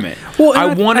tournament. Well,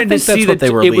 I wanted to see what they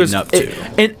were leading up to.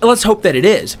 And let's hope that it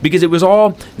is, because it was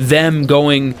all them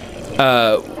going.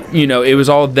 It was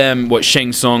all them.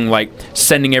 Shang Tsung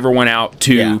sending everyone out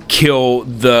to kill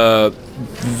the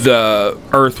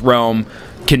Earth Realm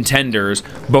contenders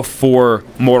before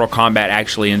Mortal Kombat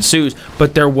actually ensues.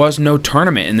 But there was no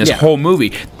tournament in this whole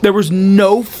movie. There was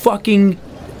no fucking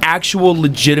actual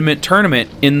legitimate tournament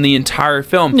in the entire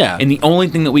film. Yeah. And the only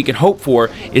thing that we can hope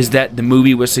for is that the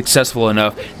movie was successful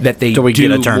enough that they we get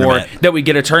a tournament. That we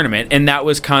get a tournament. And that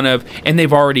was and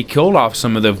they've already killed off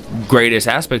some of the greatest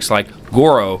aspects like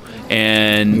Goro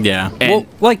and well,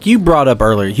 like you brought up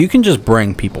earlier, you can just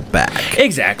bring people back.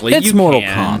 Exactly. It's Mortal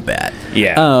Kombat.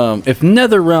 Yeah. If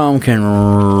NetherRealm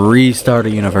can restart a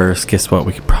universe, guess what?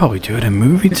 We could probably do it in a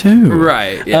movie too.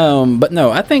 Right. Yeah. But no,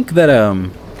 I think that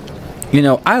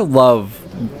I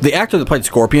love the actor that played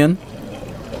Scorpion.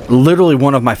 Literally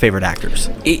one of my favorite actors.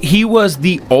 He was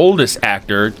the oldest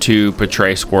actor to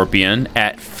portray Scorpion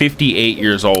at 58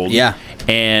 years old. Yeah.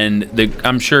 And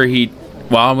I'm sure he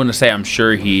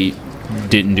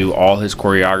didn't do all his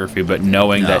choreography, but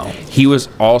knowing that he was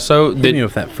also Hit me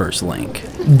with that first link.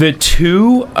 The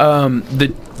two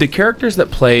the characters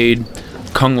that played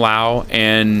Kung Lao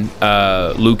and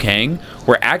Liu Kang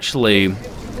were actually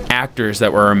actors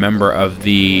that were a member of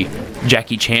the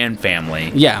Jackie Chan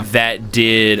family. Yeah. That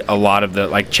did a lot of the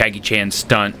Jackie Chan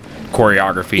stunt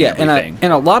choreography and everything.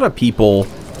 And a lot of people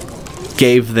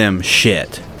gave them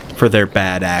shit for their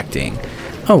bad acting.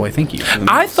 Oh, wait, thank you.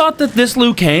 I thought that this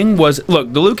Liu Kang the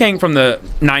Liu Kang from the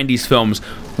 90s films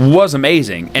was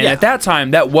amazing. And at that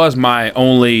time, that was my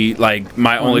only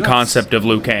concept of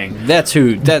Liu Kang. And at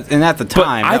the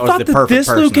time, I that was thought the that perfect this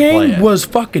person Liu to play Kang it. was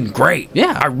fucking great.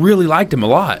 Yeah. I really liked him a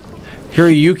lot.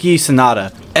 Hiroyuki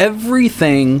Sanada.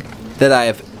 Everything that I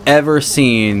have ever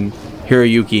seen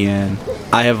Hiroyuki in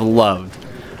I have loved.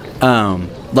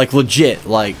 Like legit,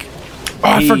 like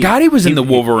I forgot he was in the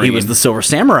Wolverine. He was the Silver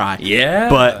Samurai. Yeah.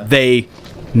 But they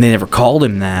never called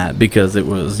him that because it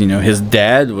was, his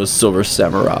dad was Silver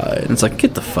Samurai. And it's like,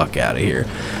 get the fuck out of here.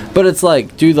 But it's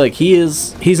like, dude, like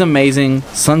he's amazing.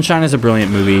 Sunshine is a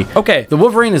brilliant movie. Okay. The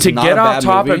Wolverine is to not get a bad off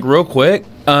topic movie. real quick.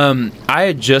 I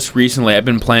had just recently I've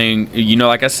been playing,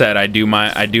 like I said, I do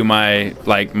my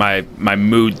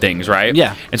mood things, right?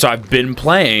 Yeah. And so I've been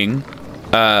playing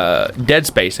Dead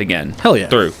Space again. Hell yeah.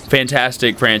 Through.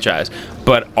 Fantastic franchise.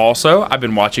 But also I've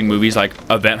been watching movies like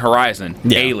Event Horizon,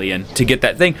 Yeah. Alien to get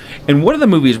that thing. And one of the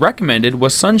movies recommended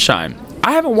was Sunshine.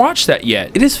 I haven't watched that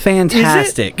yet. It is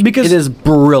fantastic. Because it is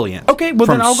brilliant. Okay, well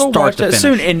from then I'll go start watch to that finish.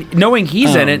 soon. And knowing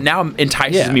he's in it now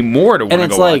entices Yeah. me more to want And to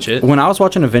it's go like, watch it. when I was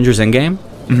watching Avengers Endgame,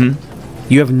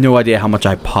 you have no idea how much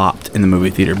I popped in the movie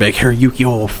theater. Big Hiroyuki,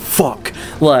 oh fuck.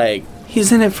 Like,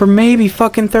 he's in it for maybe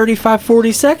fucking 35,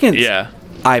 40 seconds. Yeah.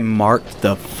 I marked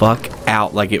the fuck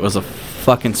out like it was a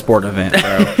fucking sport event,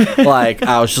 bro. Like,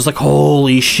 I was just like,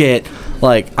 holy shit.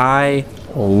 Like, I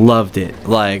loved it.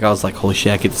 Like, I was like, holy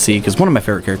shit, I get to see, because one of my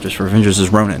favorite characters for Avengers is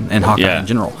Ronan and Hawkeye Yeah. in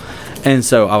general. And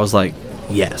so I was like,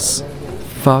 yes.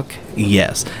 Fuck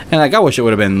yes. And like, I wish it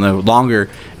would have been longer.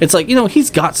 It's like,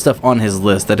 he's got stuff on his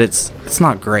list that it's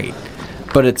not great.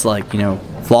 But it's like,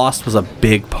 Lost was a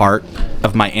big part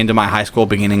of my end of my high school,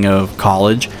 beginning of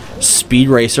college. Speed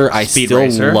Racer, I still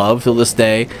love till this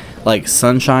day. Like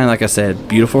Sunshine, like I said,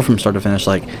 beautiful from start to finish.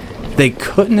 Like, they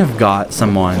couldn't have got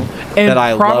someone that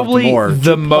I loved more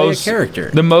the to most play a character.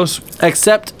 The most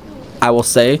Except, I will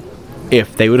say,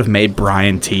 if they would have made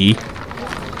Brian T.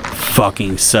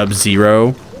 fucking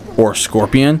Sub-Zero or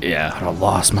Scorpion, Yeah. I'd have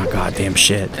lost my goddamn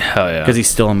shit. Hell yeah. Because he's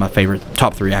still in my favorite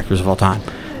top 3 actors of all time.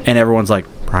 And everyone's like,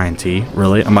 Brian T,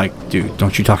 really? I'm like, dude,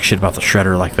 don't you talk shit about the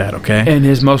Shredder like that, okay? And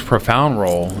his most profound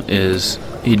role is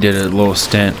he did a little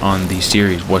stint on the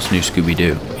series What's New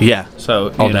Scooby-Doo. Yeah.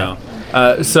 So, All you day. know.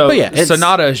 But yeah, it's-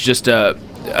 Sonata is just a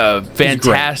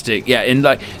fantastic. Yeah, and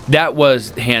like that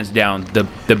was hands down the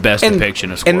best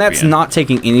depiction of Scorpion. And that's not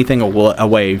taking anything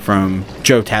away from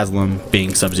Joe Taslim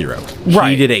being Sub-Zero.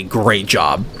 Right. He did a great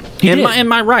job. did.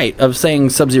 Am I right of saying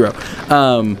Sub-Zero?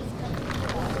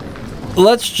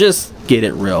 Let's just get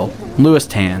it real. Louis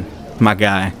Tan, my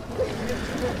guy.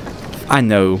 I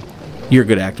know you're a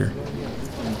good actor.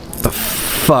 But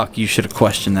fuck, you should have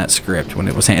questioned that script when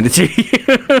it was handed to you.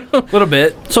 a little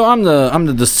bit. So I'm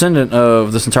the descendant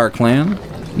of this entire clan.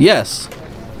 Yes.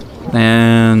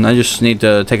 And I just need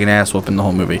to take an ass whooping the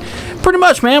whole movie. Pretty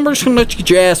much, man. We're just gonna let you get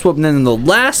your ass whooped, and then in the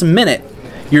last minute,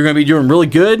 you're gonna be doing really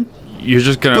good. You're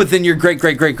just gonna. But then your great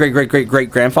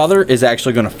grandfather is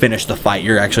actually gonna finish the fight.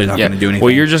 You're actually not gonna do anything.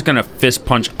 Well, you're just gonna fist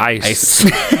punch ice.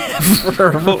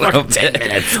 For a little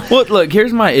bit. Well, look,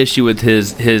 here's my issue with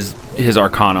his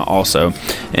Arcana also,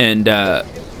 and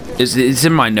it's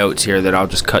in my notes here that I'll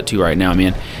just cut to right now,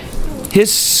 man.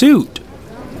 His suit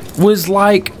was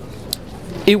like.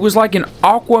 It was like an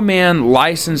Aquaman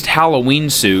licensed Halloween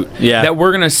suit that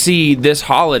we're going to see this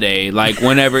holiday, like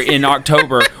whenever in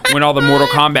October when all the Mortal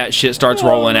Kombat shit starts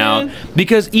rolling out.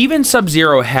 Because even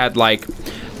Sub-Zero had like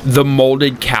the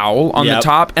molded cowl on the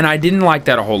top, and I didn't like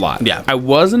that a whole lot. Yeah. I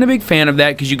wasn't a big fan of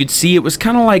that because you could see it was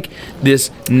kind of like this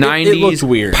 90s looked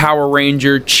weird. Power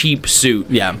Ranger cheap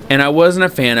suit. Yeah. And I wasn't a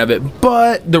fan of it,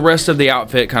 but the rest of the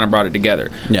outfit kind of brought it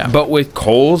together. Yeah. But with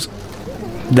Cole's,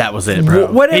 that was it,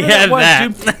 bro. whatever he had it was,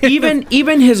 that. dude,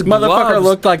 even his Motherfucker gloves,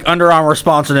 looked like Under Armour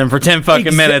sponsored him for 10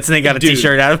 fucking minutes, and he got a Dude.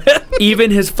 t-shirt out of it.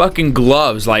 even his fucking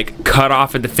gloves like cut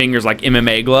off at the fingers like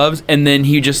MMA gloves, and then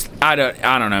he just I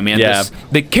don't know, man. Yeah.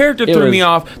 The character It threw was- me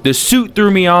off, the suit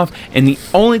threw me off, and the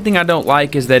only thing I don't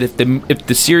like is that if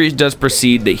the series does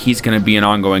proceed, that he's going to be an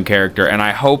ongoing character, and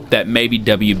I hope that maybe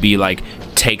WB like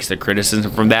takes the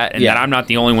criticism from that, and Yeah. that I'm not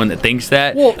the only one that thinks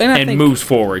that, Well, and I and think- moves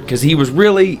forward, because he was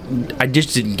really I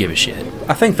just didn't give a shit.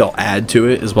 I think they'll add to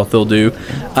it is what they'll do.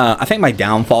 I think my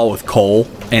downfall with Cole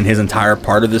and his entire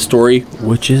part of this story,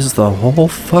 which is the whole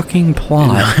fucking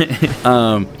plot,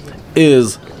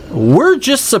 is we're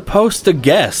just supposed to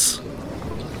guess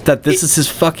that this is his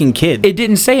fucking kid. It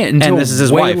didn't say it until and this is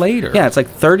his way wife. later. Yeah, it's like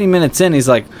 30 minutes in. He's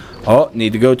like, oh,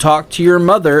 need to go talk to your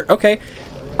mother. Okay.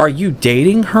 Are you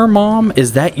dating her mom?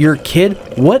 Is that your kid?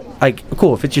 What? Like,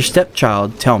 cool. If it's your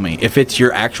stepchild, tell me. If it's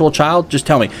your actual child, just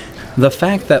tell me. The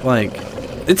fact that, like,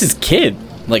 it's his kid.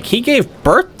 Like, he gave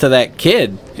birth to that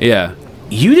kid. Yeah.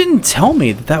 You didn't tell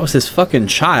me that that was his fucking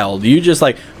child. You just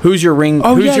like, who's your ring?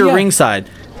 Oh, who's yeah, your yeah. ringside?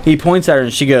 He points at her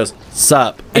and she goes,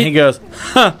 "Sup?" And he goes,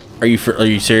 "Huh? Are you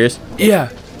serious?" Yeah.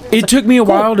 It took me a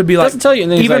while to be like, doesn't tell you.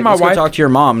 And then he's even like, my let's go wife. talk to your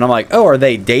mom. And I'm like, oh, are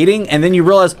they dating? And then you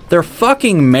realize they're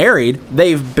fucking married.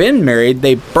 They've been married.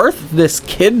 They birthed this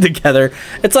kid together.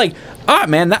 It's like,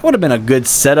 man, that would have been a good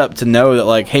setup to know that,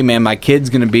 like, hey, man, my kid's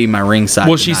going to be my ringside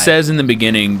Well, she tonight. says in the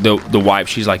beginning, the wife,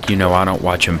 she's like, I don't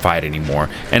watch him fight anymore.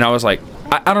 And I was like,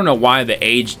 I don't know why the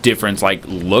age difference like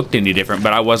looked any different,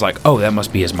 but I was like, oh, that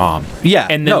must be his mom. Yeah.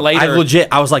 And then later,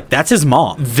 I was like, that's his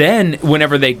mom. then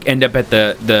whenever they end up at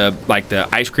the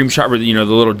ice cream shop or the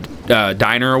little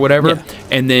diner or whatever, Yeah.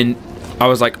 and then I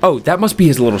was like, oh, that must be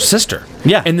his little sister.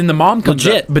 Yeah. And then the mom comes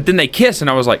Legit. up, but then they kiss, and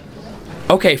I was like,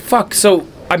 okay, fuck. So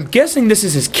I'm guessing this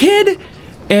is his kid,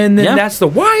 and then Yeah. that's the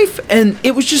wife, and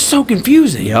it was just so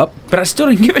confusing. Yep. But I still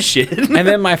didn't give a shit. And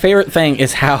then my favorite thing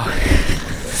is how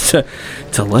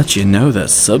to let you know that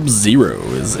Sub-Zero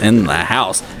is in the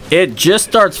house. It just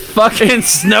starts fucking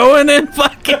snowing in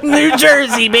fucking New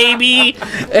Jersey, baby.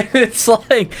 And it's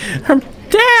like,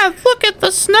 Dad, look at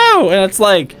the snow. And it's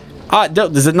like,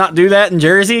 does it not do that in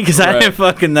Jersey? Because I Right. didn't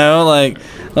fucking know. Like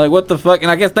what the fuck?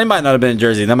 And I guess they might not have been in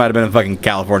Jersey. They might have been in fucking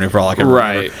California for all I can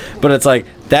remember. Right. But it's like,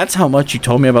 that's how much you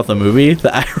told me about the movie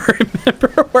that I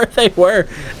remember where they were.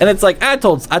 And it's like, I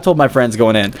told my friends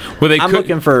going in, Well, they I'm could-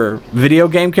 looking for video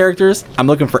game characters. I'm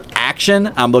looking for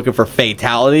action. I'm looking for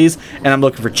fatalities. And I'm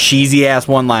looking for cheesy ass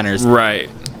one-liners. Right.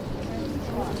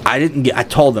 I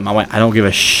told them, I don't give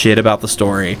a shit about the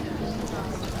story.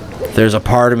 There's a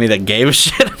part of me that gave a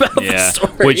shit about the Yeah,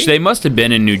 story. which they must have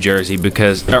been in New Jersey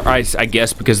because, or I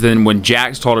guess because then when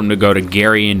Jax told him to go to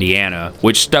Gary, Indiana,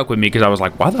 which stuck with me because I was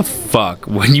like, why the fuck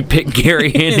would you pick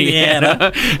Gary,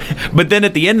 Indiana? But then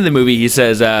at the end of the movie, he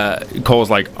says, Cole's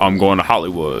like, I'm going to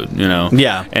Hollywood,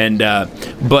 Yeah. And,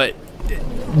 but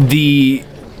the,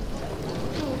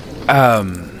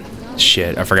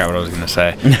 shit, I forgot what I was going to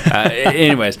say.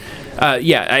 Anyways,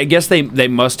 yeah, I guess they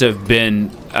must have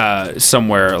been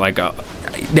somewhere like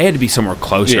they had to be somewhere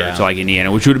closer Yeah. to like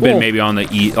Indiana, which would have been Well- maybe on the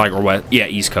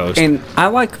East Coast. And I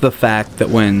like the fact that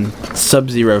when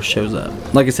Sub-Zero shows up,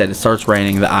 like I said, it starts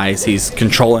raining the ice. He's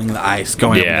controlling the ice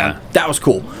going up Yeah. and down. That was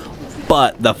cool.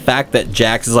 But the fact that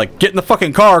Jax is like, get in the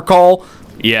fucking car, Cole.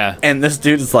 Yeah, And this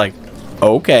dude is like,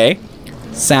 okay,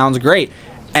 sounds great.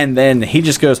 And then he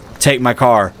just goes, take my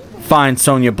car, find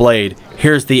Sonya Blade,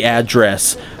 here's the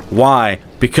address. Why?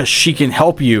 Because she can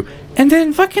help you. And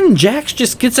then fucking Jax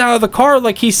just gets out of the car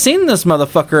like he's seen this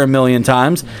motherfucker a million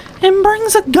times and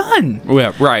brings a gun.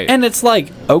 yeah, right. And it's like,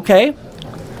 okay,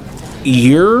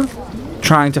 you're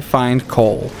trying to find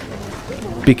Cole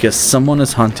because someone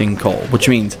is hunting Cole, which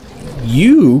means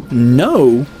you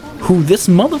know who this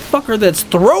motherfucker that's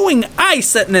throwing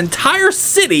ice at an entire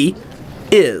city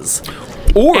is.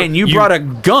 And you brought a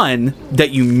gun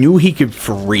that you knew he could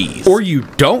freeze. or you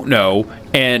don't know,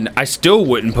 and I still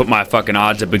wouldn't put my fucking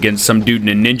odds up against some dude in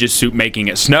a ninja suit making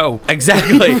it snow.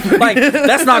 Exactly. Like,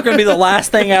 that's not going to be the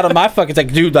last thing out of my fucking... It's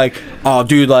like, dude,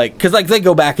 because, like, they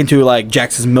go back into, like,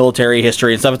 Jax's military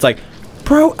history and stuff. It's like,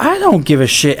 bro, I don't give a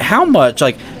shit how much.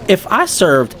 Like, if I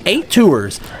served 8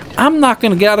 tours, I'm not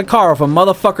going to get out of the car with a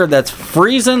motherfucker that's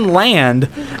freezing land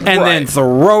and then Right.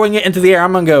 throwing it into the air.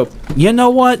 I'm going to go, you know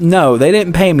what? No, they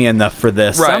didn't pay me enough for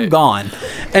this. Right. I'm gone.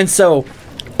 And so...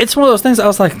 It's one of those things I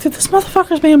was like, dude, this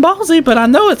motherfucker's being ballsy, but I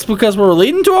know it's because we're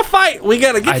leading to a fight. We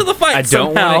got to get to the fight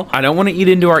somehow. I don't want to eat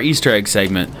into our Easter egg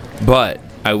segment, but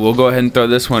I will go ahead and throw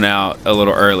this one out a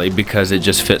little early because it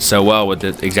just fits so well with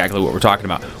exactly what we're talking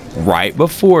about. Right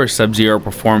before Sub-Zero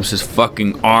performs his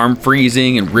fucking arm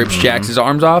freezing and rips Jax's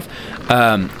arms off,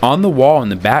 on the wall in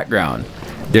the background,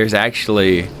 there's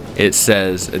actually, it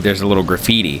says, there's a little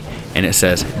graffiti, and it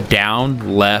says,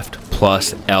 down, left,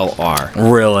 plus LR.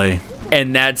 Really?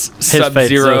 And that's Sub-Zero's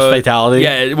Sub-Zero fatality?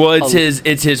 Yeah, well,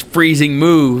 it's his freezing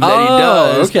move that he Oh,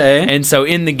 does. okay. And so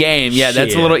in the game, yeah, that's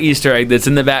a Shit. little Easter egg that's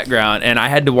in the background, and I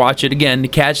had to watch it again to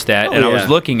catch that. Oh, and I was yeah.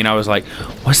 looking, and I was like,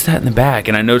 "What's that in the back?"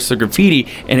 And I noticed the graffiti,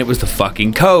 and it was the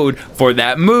fucking code for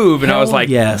that move, and I was Hell like,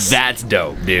 yes. "That's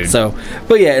dope, dude." So,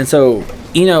 but yeah, and so,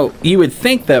 you would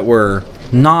think that we're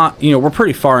not, we're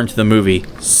pretty far into the movie.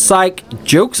 Psych,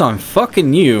 joke's on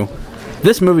fucking you.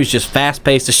 This movie's just fast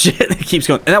paced as shit. It keeps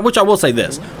going. And which I will say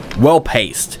this, well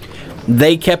paced.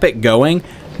 They kept it going.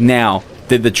 Now,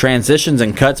 did the transitions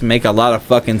and cuts make a lot of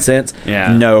fucking sense?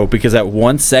 Yeah. No, because at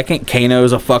 1 second,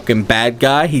 Kano's a fucking bad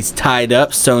guy. He's tied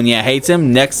up. Sonya hates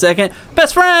him. Next second,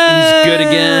 best friend. He's good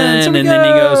again, and then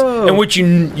he goes, and which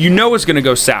you know it's gonna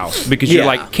go south because you're Yeah.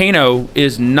 like, Kano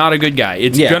is not a good guy.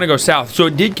 It's Yeah. gonna go south. So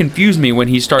it did confuse me when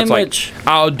he starts In like, which-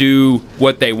 I'll do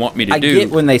what they want me to I do.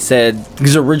 get when they said,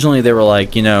 because originally they were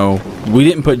like, we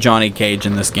didn't put Johnny Cage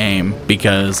in this game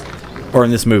or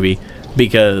in this movie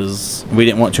because we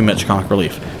didn't want too much comic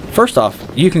relief. First off,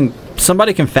 you can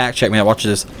somebody can fact check me that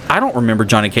watches this. I don't remember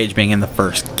Johnny Cage being in the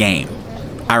first game.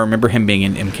 I remember him being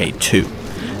in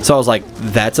MK2. So I was like,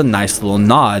 that's a nice little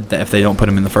nod that if they don't put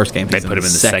him in the first game, They put him in the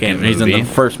second He's in movie. the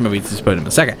first movie, just put him in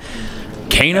the second.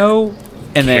 Kano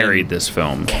And then- carried this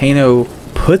film. Kano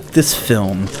put this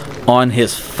film on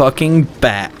his fucking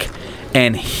back,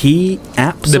 and he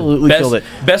absolutely best- killed it.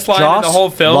 best line in Josh the whole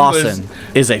film Lawson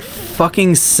is a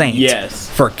fucking saint Yes.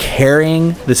 for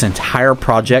carrying this entire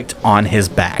project on his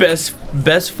back.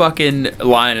 Best fucking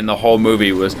line in the whole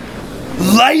movie was,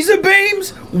 laser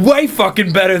beams way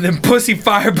fucking better than pussy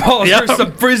fireballs Yep. or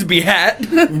some frisbee hat.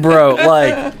 Bro,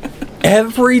 like,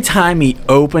 every time he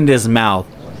opened his mouth,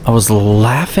 I was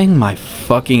laughing my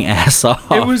fucking ass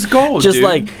off. It was gold, Just dude.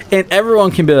 like, and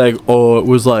everyone can be like, oh, it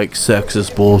was like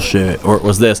sexist bullshit, or it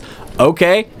was this.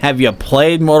 Okay, have you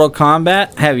played Mortal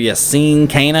Kombat? Have you seen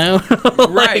Kano? Like,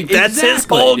 Right, that's his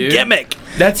exactly, whole dude. gimmick.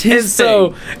 That's his And so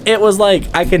thing. it was like,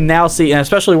 I can now see, and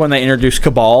especially when they introduced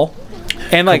Cabal.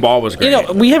 And like, Cabal was You know,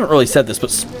 great. we haven't really said this, but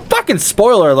fucking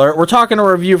spoiler alert, we're talking a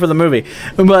review for the movie.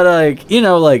 But like, you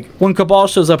know, like when Cabal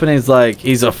shows up and he's like,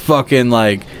 he's a fucking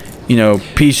like, you know,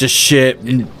 piece of shit,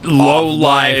 low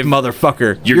life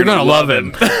motherfucker. You're gonna love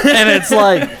him. And it's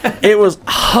like, it was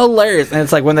hilarious. And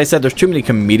it's like when they said there's too many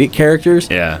comedic characters,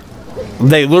 Yeah.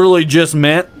 they literally just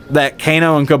meant that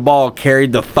Kano and Cabal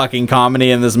carried the fucking comedy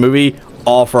in this movie,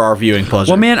 all for our viewing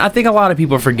pleasure. Well, man, I think a lot of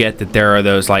people forget that there are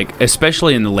those, like,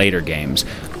 especially in the later games.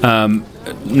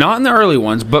 Not in the early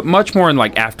ones, but much more in,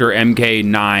 like, after MK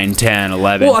 9, 10,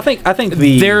 11. Well, I think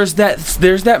the there's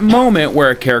that moment where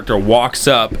a character walks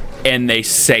up and they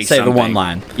say Say the something. one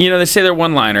line. You know, they say their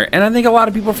one-liner, and I think a lot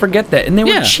of people forget that. And they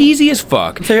Yeah. were cheesy as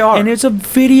fuck. They are. And it's a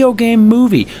video game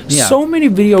movie. Yeah. So many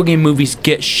video game movies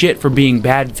get shit for being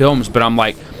bad films, but I'm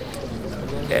like,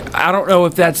 I don't know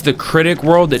if that's the critic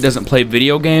world that doesn't play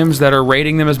video games that are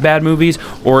rating them as bad movies,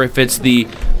 or if it's the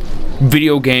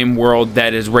video game world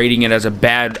that is rating it as a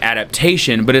bad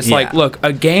adaptation. But it's Yeah. like, look,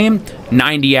 a game,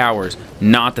 90 hours,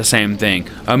 not the same thing.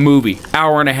 A movie,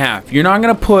 hour and a half. You're not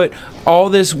going to put all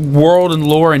this world and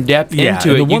lore and depth Yeah, into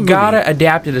in the it. You one got to movie.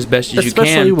 adapt it as best as you can.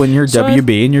 especially when you're So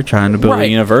WB and you're trying to build a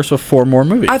Right. universe with 4 more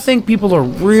movies. I think people are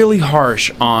really harsh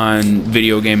on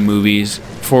video game movies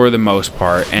for the most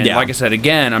part. And Yeah. like I said,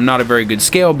 again, I'm not a very good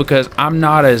scale because I'm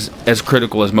not as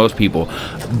critical as most people.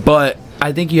 But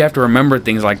I think you have to remember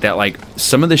things like that. Like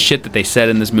some of the shit that they said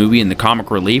in this movie and the comic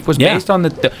relief was Yeah. based on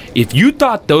the if you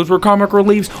thought those were comic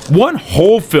reliefs, one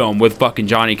whole film with fucking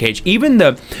Johnny Cage. Even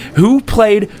the who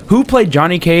played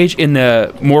Johnny Cage in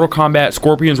the Mortal Kombat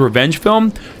Scorpion's Revenge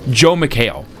film, Joe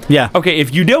McHale. Yeah. Okay,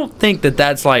 if you don't think that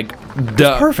that's like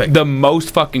perfect. the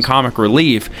most fucking comic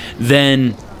relief,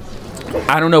 then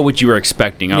I don't know what you were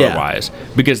expecting otherwise.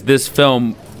 Because this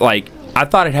film, like, I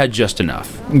thought it had just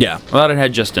enough. Yeah. I thought it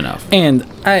had just enough. And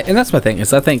that's my thing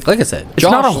is I think, like I said, It's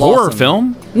not a horror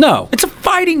film. No. It's a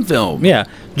fighting film. Yeah.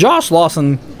 Josh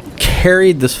Lawson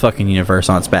carried this fucking universe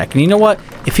on its back. And you know what?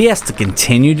 If he has to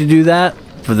continue to do that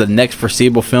for the next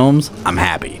foreseeable films, I'm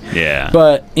happy. Yeah.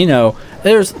 But, you know,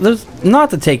 there's not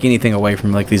to take anything away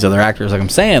from like these other actors, like I'm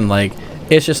saying, like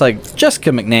it's just like Jessica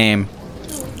McName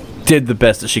did the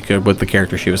best that she could with the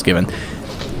character she was given.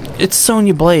 It's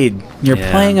Sonya Blade. You're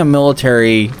Yeah. playing a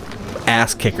military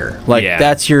ass kicker. Like Yeah.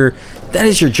 that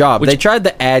is your job. They tried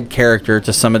to add character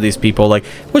to some of these people, like,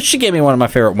 which she gave me one of my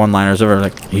favorite one-liners ever.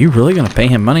 Like, are you really gonna pay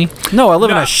him money? No, I live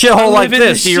in No, a shithole I like live in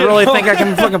this. a Do you really shithole. think I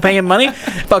can fucking pay him money?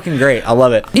 Fucking great. I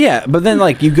love it. Yeah, but then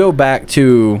like you go back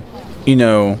to, you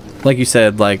know, like you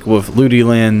said, like with Ludi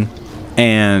Lin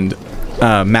and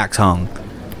Max Hung.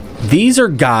 These are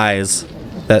guys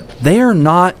that they are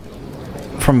not,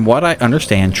 from what I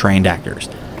understand, trained actors.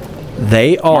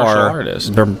 They are Martial artists.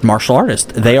 They're martial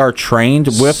artists. They are trained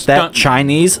with that Stunt-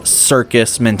 Chinese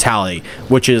circus mentality,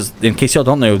 which is, in case y'all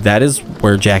don't know, that is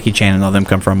where Jackie Chan and all them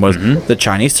come from, was the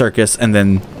Chinese circus, and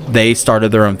then they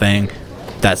started their own thing.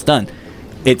 That's done.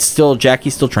 It's still, Jackie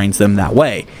still trains them that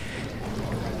way.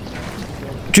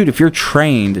 Dude, if you're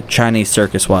trained Chinese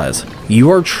circus wise, you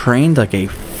are trained like a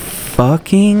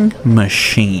fucking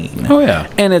machine. Oh, yeah.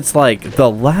 And it's like the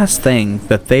last thing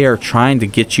that they are trying to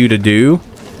get you to do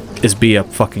is be a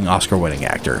fucking Oscar winning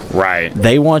actor. Right.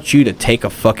 They want you to take a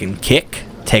fucking kick,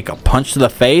 take a punch to the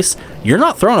face. You're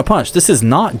not throwing a punch. This is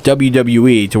not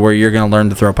WWE to where you're going to learn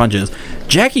to throw punches.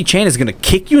 Jackie Chan is going to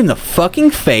kick you in the fucking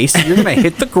face. You're going to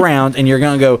hit the ground and you're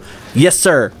going to go, yes,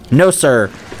 sir. No, sir.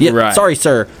 Yeah, Right. Sorry,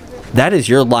 sir. That is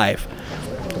your life.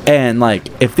 And like,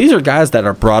 if these are guys that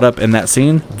are brought up in that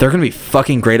scene, they're going to be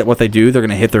fucking great at what they do. They're going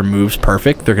to hit their moves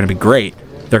perfect. They're going to be great.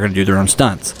 They're going to do their own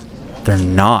stunts. They're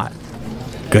not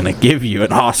gonna give you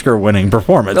an Oscar-winning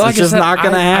performance. Like it's just not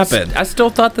gonna happen. I still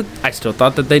thought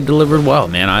that they delivered well,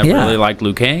 man. I really liked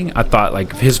Liu Kang. I thought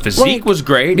like his physique was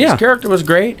great, his character was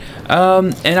great,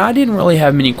 and I didn't really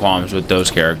have many qualms with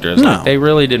those characters. No. Like, they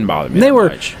really didn't bother me.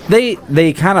 Much.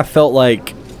 They kind of felt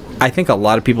like, I think a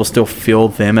lot of people still feel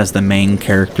them as the main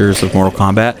characters of Mortal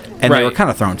Kombat, and they were kind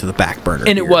of thrown to the back burner.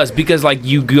 And it was because like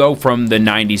you go from the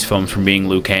 '90s films from being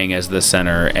Liu Kang as the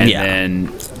center, and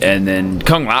then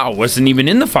Kung Lao wasn't even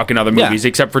in the fucking other movies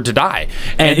except for To Die.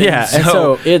 And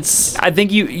so it's. I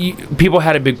think you people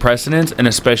had a big precedence, and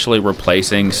especially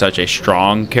replacing such a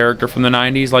strong character from the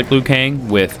 '90s like Liu Kang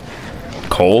with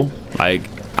Cole. Like,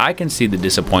 I can see the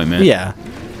disappointment. Yeah,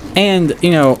 and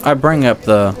I bring up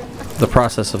the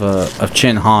process of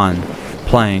Chin Han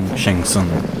playing Shang Tsung,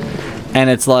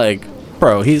 and it's like,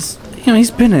 bro, he's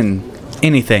been in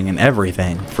anything and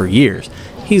everything for years.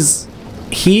 He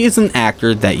is an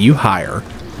actor that you hire.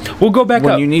 Well, go back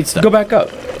when up. You need stuff. Go back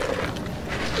up.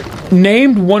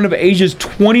 Named one of Asia's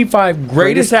 25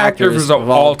 greatest actors of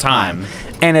all time.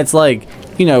 And it's like,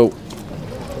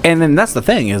 and then that's the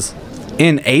thing is,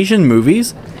 in Asian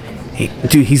movies,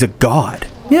 he's a god.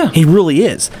 Yeah. He really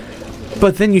is.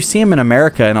 But then you see him in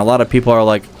America, and a lot of people are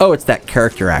like, oh, it's that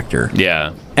character actor.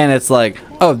 Yeah. And it's like,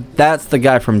 oh, that's the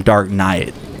guy from Dark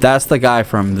Knight. That's the guy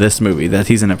from this movie that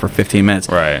he's in it for 15 minutes.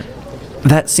 Right.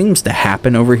 That seems to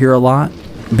happen over here a lot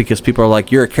because people are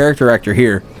like, you're a character actor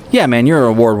here. Yeah, man, you're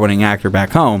an award-winning actor back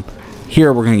home.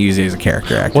 Here, we're going to use you as a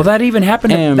character actor. Well, that even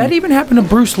happened. That even happened to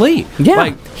Bruce Lee. Yeah.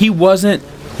 Like, he wasn't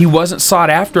sought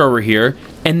after over here.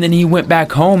 And then he went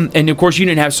back home, and of course you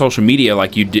didn't have social media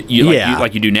like you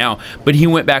do now. But he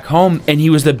went back home, and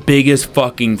he was the biggest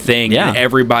fucking thing. Yeah. And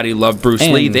everybody loved Bruce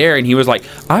Lee there, and he was like,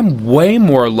 "I'm way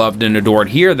more loved and adored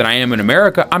here than I am in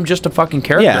America. I'm just a fucking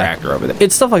character actor over there."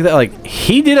 It's stuff like that. Like,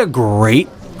 he did a great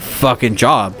fucking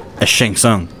job as Shang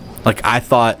Tsung. Like, I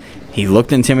thought he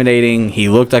looked intimidating. He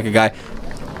looked like a guy.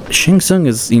 Shang Tsung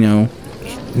is,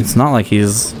 it's not like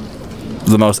he's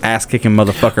the most ass-kicking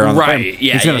motherfucker on the planet.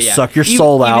 Yeah, he's gonna suck your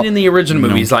soul out. Even in the original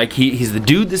movies, like he's the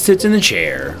dude that sits in the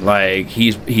chair. Like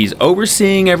he's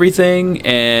overseeing everything,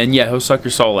 and he'll suck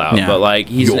your soul out. Yeah. But like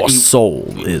your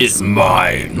soul is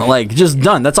mine. Like, just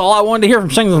done. That's all I wanted to hear from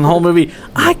Shang Tsung the whole movie.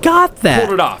 I got that.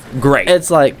 Pulled it off. Great. It's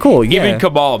like, cool. Yeah. Even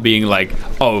Cabal being like,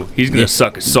 "Oh, he's gonna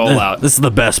suck his soul out." This is the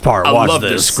best part. I Watch love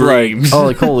this. the screams.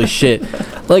 Like, holy shit!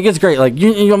 Like, it's great. Like,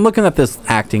 I'm looking at this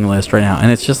acting list right now,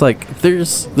 and it's just like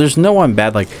there's no one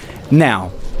bad. Like,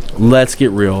 now, let's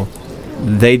get real.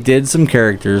 They did some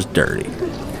characters dirty,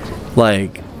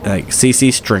 like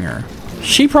CC Stringer.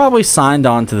 She probably signed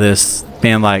on to this,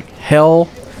 being like, hell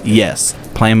yes,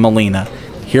 playing Melina.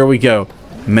 Here we go.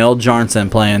 Mel Johnson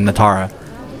playing Natara.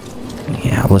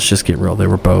 Yeah, let's just get real. They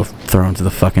were both thrown to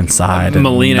the fucking side.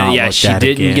 Melina, she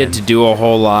didn't get to do a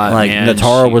whole lot. Like, man.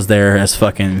 Natara was there as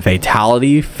fucking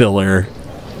fatality filler.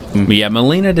 Yeah,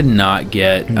 Melina did not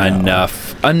get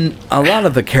enough. A lot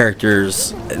of the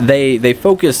characters, they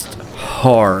focused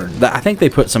hard. I think they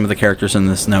put some of the characters in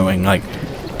this knowing, like,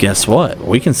 guess what?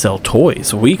 We can sell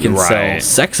toys. We can sell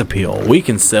sex appeal. We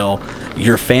can sell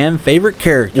your fan favorite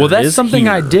character. Well, that's something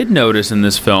I did notice in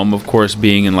this film, of course,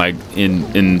 being in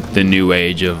the new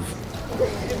age of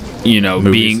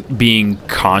being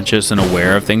conscious and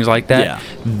aware of things like that. Yeah.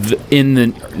 In the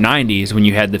 90s, when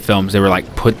you had the films, they were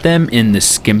like, put them in the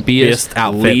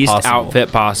skimpiest, least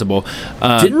outfit possible.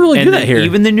 Didn't really do that here.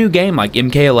 Even the new game, like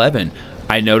MK11,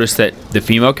 I noticed that the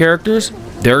female characters,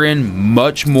 they're in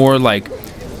much more like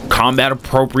combat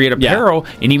appropriate apparel,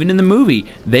 and even in the movie,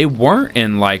 they weren't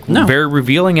in like very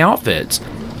revealing outfits.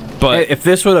 But if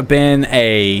this would have been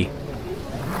I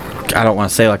don't want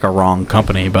to say like a wrong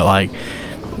company, but like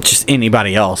just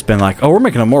anybody else been like, oh, we're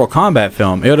making a Mortal Kombat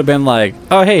film, it would have been like,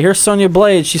 oh, hey, here's Sonya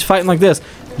Blade, she's fighting like this.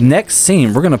 Next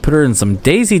scene, we're gonna put her in some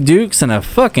Daisy Dukes and a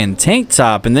fucking tank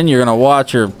top, and then you're gonna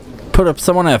watch her put up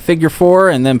someone in a figure four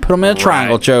and then put them in a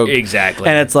triangle choke. Exactly.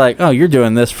 And it's like, oh, you're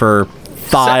doing this for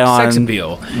sex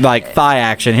appeal, like thigh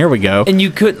action. Here we go. And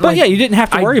you couldn't, but you didn't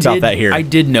have to worry about that here. I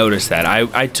did notice that.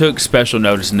 I took special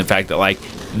notice in the fact that like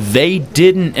they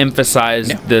didn't emphasize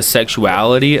the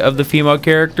sexuality of the female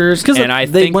characters, and I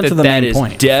think that is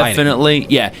definitely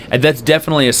that's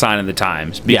definitely a sign of the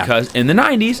times, because in the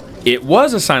 90s it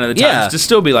was a sign of the times to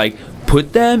still be like,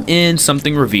 put them in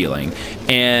something revealing,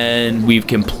 and we've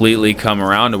completely come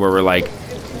around to where we're like,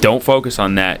 don't focus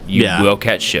on that. You will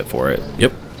catch shit for it.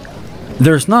 Yep.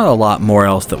 There's not a lot more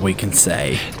else that we can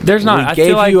say. There's not. We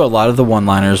gave you a lot of the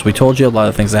one-liners. We told you a lot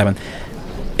of things that happened.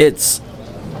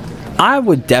 I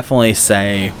would definitely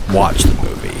say watch the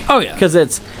movie. Oh, yeah. Because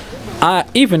it's,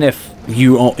 even if,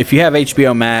 if you have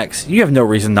HBO Max, you have no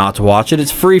reason not to watch it.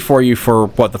 It's free for you for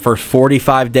the first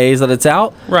 45 days that it's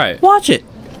out. Right. Watch it.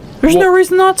 There's no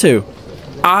reason not to.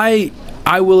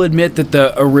 I will admit that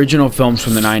the original films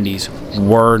from the 90s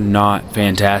were not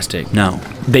fantastic. No.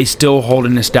 They still hold a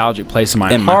nostalgic place in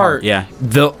my heart. Yeah.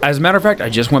 As a matter of fact, I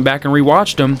just went back and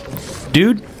rewatched them.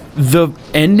 Dude, the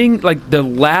ending, like the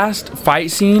last fight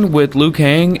scene with Liu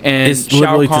Kang and It's Shao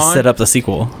literally Kahn, to set up the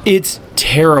sequel. it's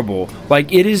terrible.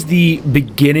 Like, it is the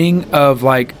beginning of,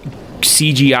 like,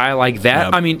 CGI like that.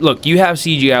 Yep. I mean, look, you have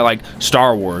CGI like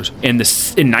Star Wars in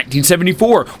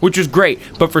 1974, which was great,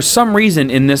 but for some reason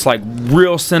in this like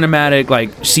real cinematic like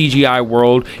CGI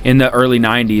world in the early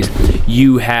 90s,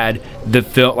 you had the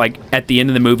film like at the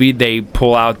end of the movie they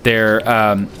pull out their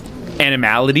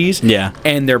animalities,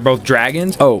 and they're both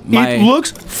dragons. It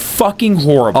looks fucking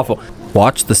horrible. Awful.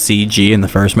 Watch the CG in the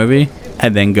first movie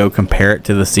and then go compare it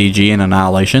to the CG in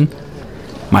Annihilation.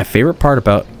 My favorite part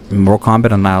about Mortal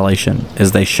Kombat Annihilation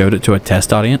is they showed it to a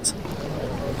test audience.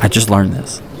 I just learned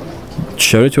this.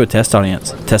 Showed it to a test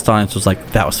audience. Test audience was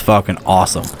like, that was fucking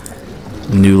awesome.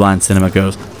 New Line Cinema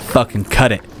goes, fucking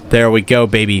cut it. There we go,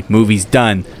 baby. Movie's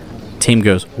done. Team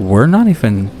goes, we're not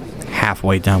even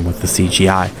halfway done with the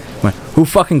CGI. Went, who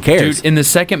fucking cares? Dude, in the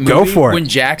second movie, go for it. when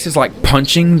Jax is like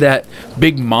punching that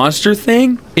big monster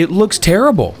thing, it looks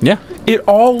terrible. Yeah. It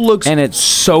all looks and it's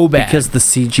so bad. Because the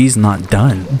CG's not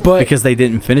done. But because they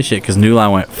didn't finish it because New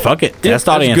Line went, fuck it. Test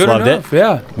audience loved it.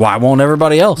 Yeah. Why won't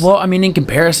everybody else? Well, I mean, in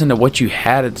comparison to what you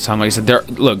had at the time, like I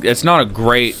said, look, it's not a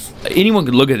great... Anyone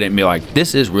could look at it and be like,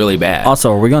 this is really bad.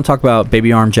 Also, are we going to talk about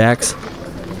Baby Arm Jax?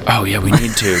 Oh, yeah, we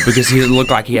need to. Because he looked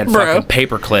like he had fucking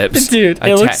paper clips. Dude,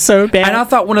 it looks so bad. And I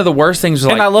thought one of the worst things was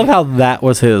like... And I love how that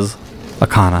was his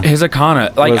Akana. His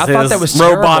Akana. Like, I thought that was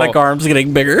robotic terrible. arms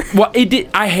getting bigger. Well, it did.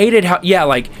 I hated how... Yeah,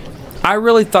 like, I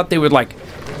really thought they would, like...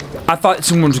 I thought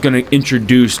someone was going to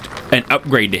introduce an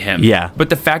upgrade to him. Yeah.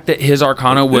 But the fact that his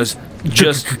Arcana was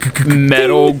just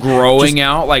metal growing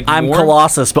out, like I'm more,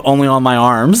 Colossus, but only on my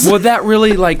arms. well, that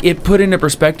really, like, it put into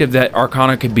perspective that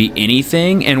Arcana could be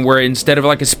anything, and where instead of,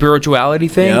 like, a spirituality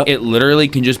thing, it literally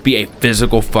can just be a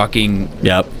physical fucking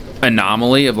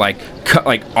anomaly of, like,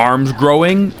 arms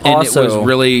growing. And also,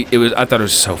 I thought it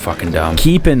was so fucking dumb.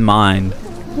 Keep in mind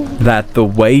that the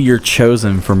way you're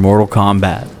chosen for Mortal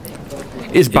Kombat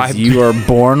is by you are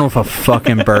born with a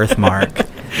fucking birthmark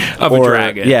of a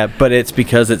dragon. Yeah, but it's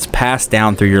because it's passed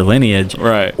down through your lineage.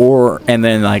 Right. And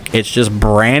then like it's just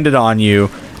branded on you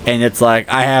and it's like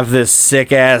I have this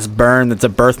sick ass burn that's a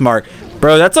birthmark.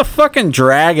 Bro, that's a fucking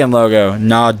dragon logo.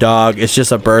 Nah, dog, it's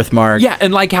just a birthmark. Yeah,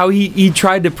 and like how he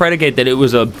tried to predicate that it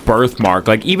was a birthmark.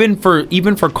 Like even for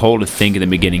Cole to think in the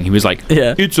beginning, he was like,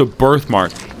 it's a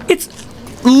birthmark. It's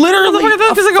literally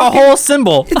it's like a whole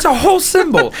symbol. It's a whole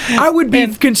symbol. I would be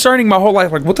concerning my whole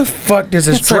life, like, what the fuck does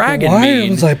this dragon mean? Why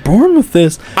was I born with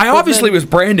this? I obviously was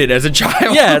branded as a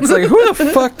child. Yeah, it's like, who the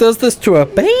fuck does this to a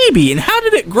baby? And how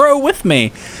did it grow with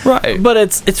me? Right. But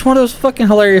it's one of those fucking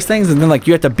hilarious things. And then, like,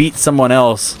 you have to beat someone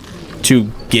else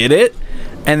to get it.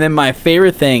 And then my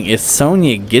favorite thing is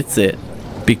Sonya gets it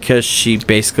because she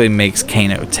basically makes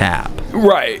Kano tap.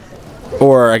 Right.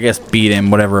 Or, I guess, beat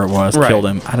him, whatever it was, killed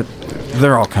him.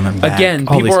 They're all coming back. Again,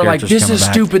 all people are like, this is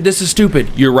stupid, this is stupid.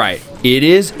 You're right.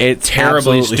 It's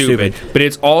terribly stupid. But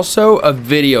it's also a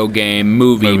video game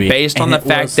movie based on the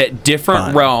fact that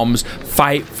different realms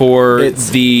fight for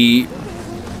the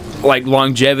like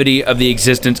longevity of the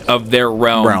existence of their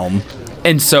realm.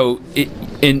 And so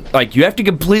you have to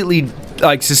completely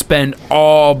like suspend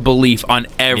all belief on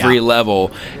every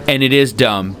level, and it is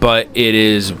dumb, but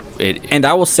and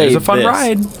I will say it's a fun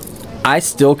ride. I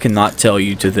still cannot tell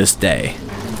you to this day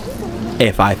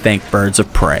if I think Birds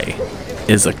of Prey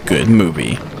is a good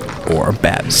movie or a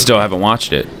bad movie. Still haven't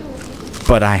watched it.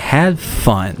 But I had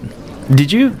fun.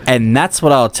 Did you? And that's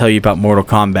what I'll tell you about Mortal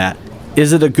Kombat.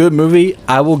 Is it a good movie?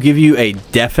 I will give you a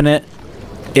definite,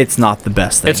 it's not the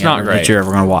best thing it's not great that you're ever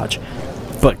going to watch.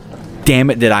 But damn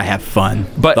it, did I have fun.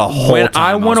 But the whole when time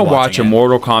I want to watch a it.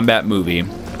 Mortal Kombat movie,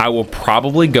 I will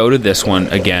probably go to this one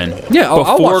again. Yeah, I'll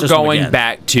before watch this one going again.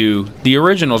 back to the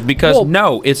originals, because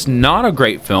no, it's not a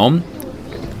great film,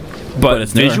 but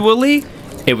it's newer. visually,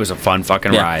 it was a fun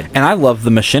fucking ride. And I love the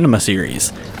Machinima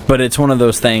series, but it's one of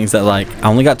those things that like I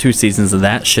only got 2 seasons of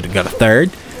that. Should have got a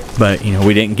third, but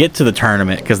we didn't get to the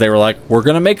tournament because they were like, we're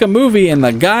gonna make a movie, and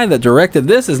the guy that directed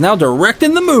this is now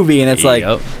directing the movie, and it's like,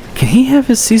 can he have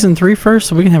his season 3 first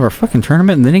so we can have our fucking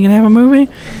tournament and then he can have a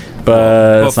movie?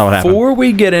 But that's not what happened. Before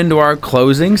we get into our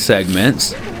closing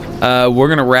segments, we're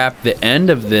gonna wrap the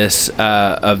end of this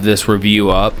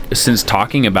review up. Since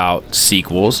talking about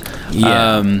sequels,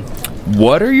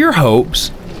 what are your hopes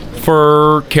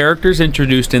for characters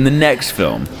introduced in the next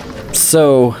film?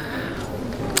 So,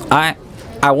 I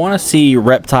want to see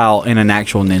Reptile in an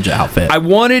actual ninja outfit.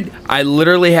 I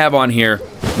literally have on here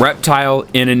Reptile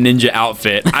in a ninja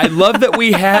outfit. I love that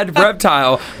we had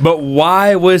Reptile, but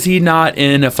why was he not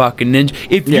in a fucking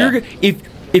ninja?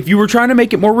 If you were trying to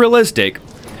make it more realistic,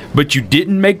 but you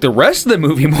didn't make the rest of the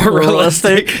movie more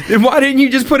realistic, then why didn't you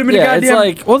just put him in a goddamn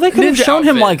it's like, well, they could have ninja shown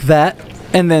him outfit? like that,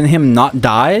 and then him not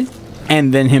die,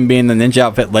 and then him being the ninja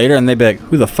outfit later, and they'd be like,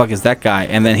 who the fuck is that guy?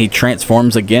 And then he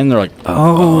transforms again. They're like,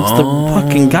 oh, it's the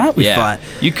fucking guy we fought.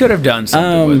 You could have done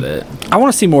something with it. I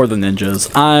want to see more of the ninjas.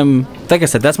 Like I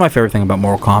said, that's my favorite thing about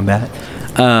Mortal Kombat.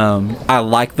 I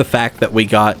like the fact that we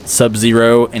got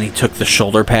Sub-Zero and he took the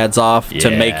shoulder pads off to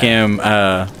make him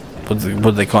what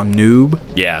do they call him? Noob?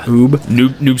 Yeah.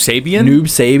 Noob Sabian? Noob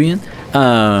Sabian.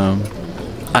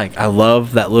 I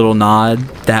love that little nod.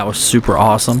 That was super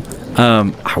awesome.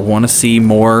 I want to see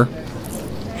more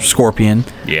Scorpion.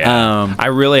 Yeah. I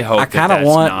really hope I kind of that's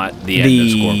want not the end of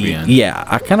Scorpion. Yeah,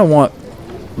 I kind of want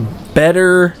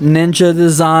better ninja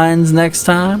designs next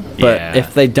time. But Yeah.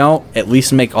 if they don't, at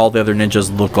least make all the other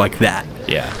ninjas look like that.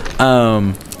 Yeah.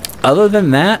 Other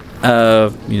than that,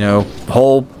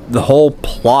 the whole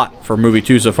plot for movie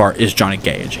 2 so far is Johnny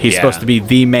Cage. He's supposed to be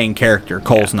the main character.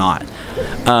 Cole's not.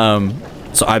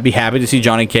 So I'd be happy to see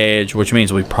Johnny Cage, which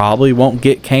means we probably won't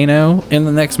get Kano in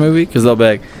the next movie because they'll be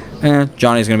like,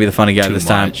 Johnny's gonna be the funny guy this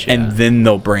time, and then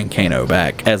they'll bring Kano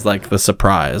back as like the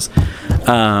surprise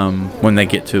when they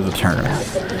get to the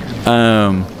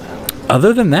tournament.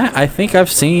 Other than that, I think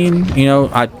I've seen,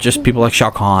 just people like Shao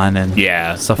Kahn and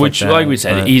stuff which, like that. like we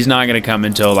said, he's not going to come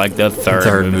until like the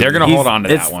third movie. They're going to hold on to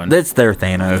that one. It's their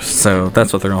Thanos, so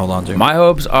that's what they're going to hold on to. My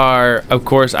hopes are, of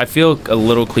course, I feel a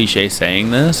little cliche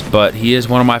saying this, but he is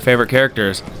one of my favorite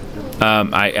characters.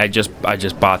 I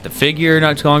just bought the figure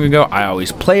not too long ago. I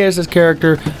always play as this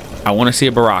character. I want to see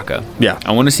a Baraka. Yeah.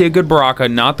 I want to see a good Baraka,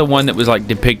 not the one that was like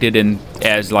depicted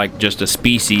as like just a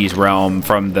species realm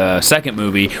from the second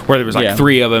movie where there was like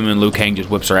 3 of them and Liu Kang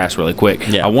just whips her ass really quick.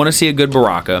 Yeah. I want to see a good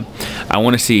Baraka. I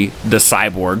want to see the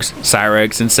cyborgs,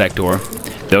 Cyrex and Sector.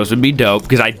 Those would be dope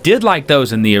because I did like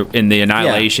those in the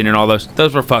Annihilation and all those.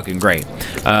 Those were fucking great.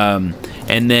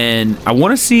 And then I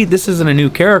want to see, this isn't a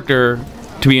new character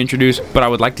to be introduced, but I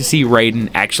would like to see Raiden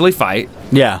actually fight.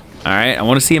 Yeah. All right, I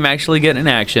want to see him actually get in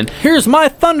action. Here's my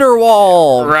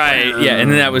Thunderwall. Right, yeah, and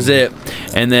then that was it.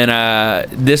 And then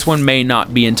this one may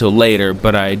not be until later,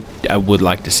 but I would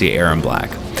like to see Aaron Black.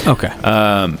 Okay.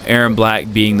 Aaron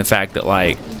Black being the fact that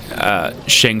like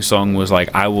Shang Tsung was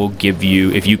like, I will give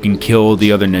you, if you can kill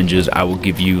the other ninjas, I will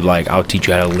give you like, I'll teach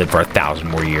you how to live for 1,000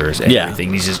 more years. And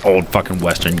everything. He's this old fucking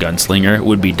Western gunslinger. It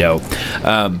would be dope.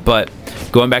 But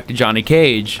going back to Johnny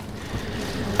Cage.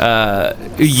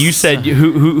 You said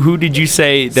who did you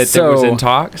say that there was in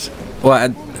talks?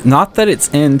 Well, not that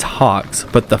it's in talks,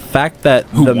 but the fact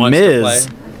that The Miz,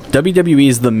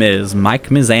 WWE's The Miz, Mike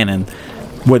Mizanin,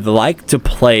 would like to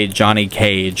play Johnny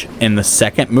Cage in the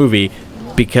second movie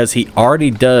because he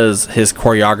already does his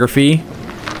choreography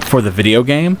for the video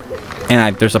game,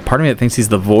 and there's a part of me that thinks he's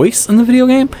the voice in the video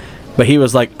game, but he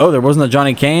was like, oh, there wasn't a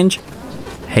Johnny Cage?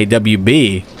 Hey,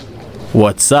 WB,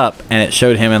 what's up? And it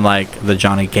showed him in like the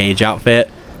Johnny Cage outfit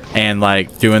and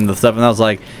like doing the stuff, and I was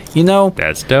like,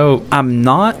 that's dope. It's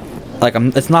not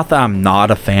that I'm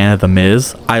not a fan of The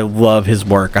Miz. I love his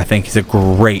work. I think he's a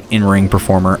great in-ring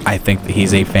performer. I think that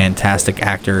he's a fantastic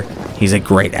actor. He's a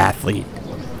great athlete.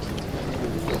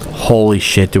 Holy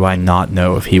shit, do I not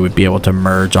know if he would be able to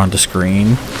merge onto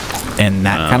screen in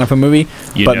that kind of a movie.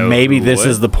 But maybe this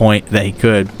is the point that he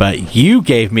could. But you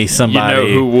gave me somebody. You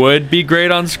know who would be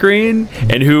great on screen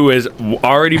and who has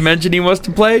already mentioned he wants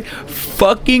to play?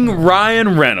 Fucking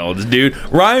Ryan Reynolds, dude.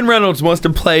 Ryan Reynolds wants to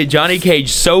play Johnny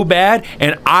Cage so bad,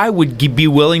 and I would be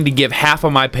willing to give half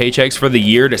of my paychecks for the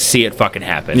year to see it fucking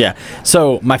happen. Yeah.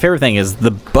 So my favorite thing is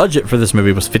the budget for this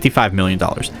movie was $55 million.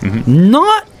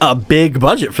 Not a big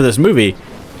budget for this movie.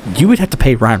 You would have to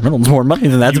pay Ryan Reynolds more money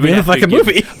than that to be in the fucking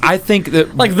movie. I think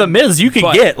that like The Miz, you could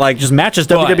get like just match his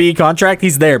WWE contract.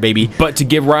 He's there, baby. But to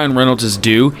give Ryan Reynolds his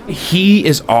due, he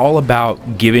is all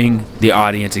about giving the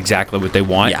audience exactly what they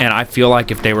want. And I feel like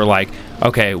if they were like,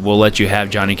 okay, we'll let you have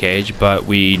Johnny Cage, but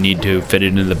we need to fit it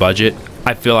into the budget,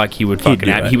 I feel like he would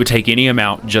he would take any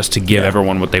amount just to give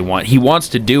everyone what they want. He wants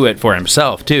to do it for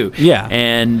himself too. Yeah.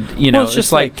 And it's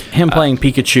just like him playing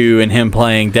Pikachu and him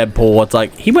playing Deadpool. It's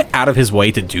like he went out of his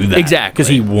way to do that. Exactly. Because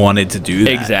he wanted to do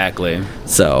that. Exactly.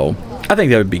 So I think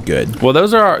that would be good. Well,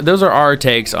 those are our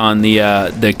takes on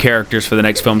the characters for the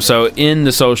next film. So in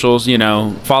the socials,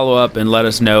 follow up and let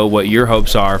us know what your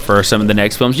hopes are for some of the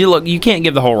next films. You can't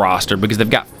give the whole roster because they've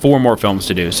got 4 more films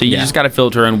to do. So you just got to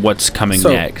filter in what's coming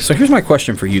next. So here's my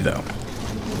question for you though: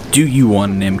 do you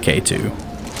want an MK2?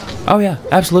 Oh yeah,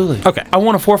 absolutely. Okay. I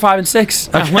want a 4, 5, and 6.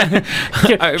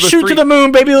 Shoot to the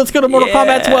moon, baby. Let's go to Mortal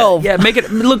Kombat 12. Yeah, make it.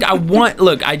 Look, I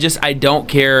don't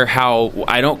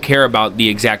care about the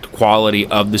exact quality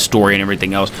of the story and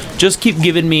everything else. Just keep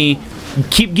giving me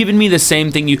the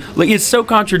same thing. It's so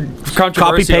controversial.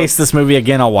 Copy paste this movie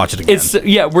again. I'll watch it again.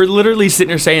 We're literally sitting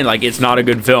here saying like it's not a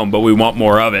good film, but we want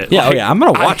more of it. Yeah, I'm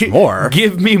gonna watch more.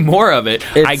 Give me more of it.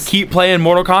 I keep playing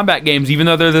Mortal Kombat games, even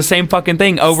though they're the same fucking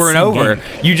thing over and over.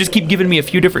 You just keep giving me a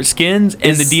few different skins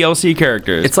and the DLC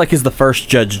characters. It's like, is the first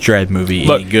Judge Dredd movie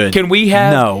any good? Can we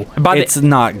have? No, it's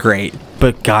not great.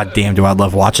 But goddamn, do I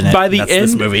love watching it?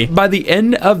 This movie. By the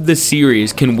end of the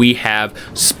series, can we have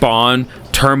Spawn,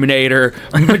 Terminator,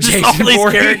 Jason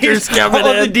Voorhees, all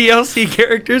the DLC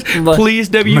characters? Please,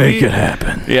 WB. Make it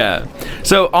happen. Yeah.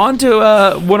 So on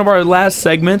to one of our last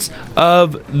segments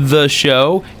of the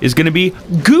show is going to be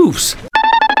Goofs.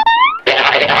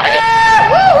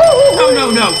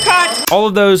 No, cut! All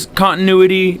of those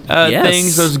continuity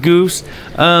things, those goofs.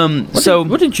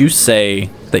 What did you say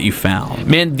that you found?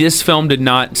 Man, this film did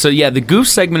not. So yeah, the goof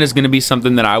segment is going to be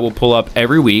something that I will pull up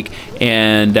every week,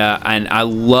 and I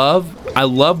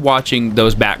love watching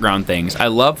those background things. I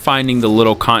love finding the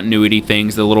little continuity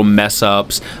things, the little mess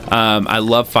ups. I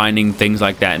love finding things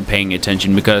like that and paying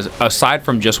attention, because aside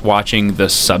from just watching the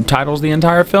subtitles the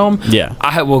entire film,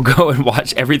 I will go and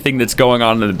watch everything that's going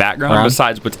on in the background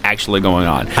besides what's actually going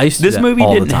on. This movie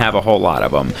didn't have a whole lot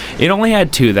of them. It only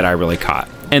had 2 that I really caught.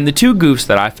 And the 2 goofs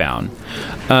that I found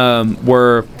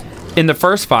were in the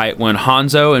first fight when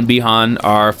Hanzo and Bi-Han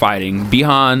are fighting.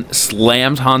 Bi-Han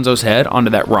slams Hanzo's head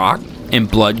onto that rock and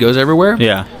blood goes everywhere.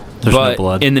 Yeah, there's no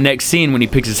blood. In the next scene when he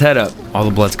picks his head up, all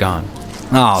the blood's gone.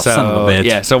 Oh, son of a bitch.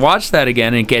 Yeah, so watch that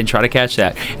again and try to catch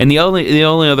that. And the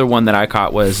only other one that I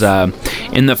caught was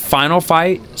in the final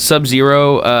fight,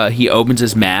 Sub-Zero, he opens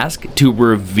his mask to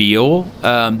reveal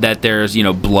that there's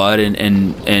blood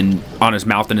and on his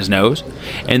mouth and his nose,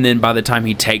 and then by the time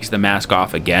he takes the mask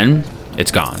off again,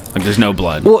 it's gone. Like there's no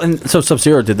blood. Well, and so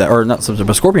Sub-Zero did that, or not Sub-Zero,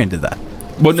 but Scorpion did that.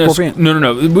 Well, no.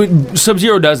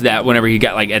 Sub-Zero does that whenever he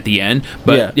got at the end,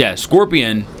 but yeah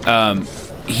Scorpion.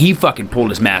 He fucking pulled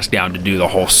his mask down to do the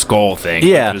whole skull thing.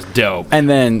 Yeah. It was dope. And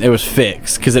then it was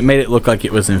fixed because it made it look like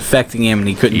it was infecting him and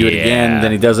he couldn't do it again.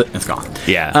 Then he does it and it's gone.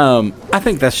 Yeah. I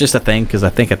think that's just a thing because I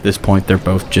think at this point they're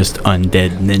both just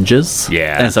undead ninjas.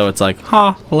 Yeah. And so it's like,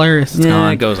 hilarious. It's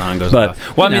gone. It goes on. Well,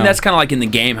 I mean, that's kind of like in the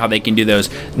game how they can do those,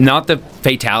 not the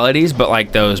fatalities, but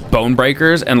like those bone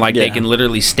breakers, and like they can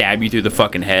literally stab you through the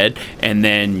fucking head and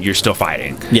then you're still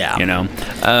fighting. Yeah.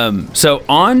 So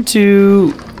on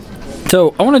to...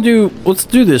 So let's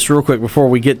do this real quick before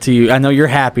we get to you. I know you're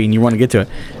happy and you want to get to it.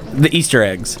 The Easter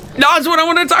eggs. No, that's what I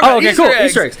want to talk about. Okay, Easter cool. eggs.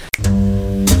 Easter eggs.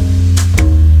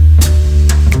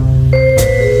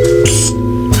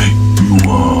 Hey, you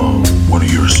want to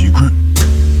hear a secret?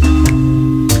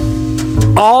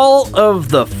 All of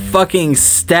the fucking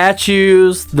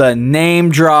statues, the name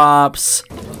drops,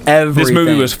 everything. This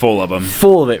movie was full of them.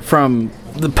 Full of it, from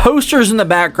the posters in the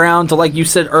background to, like you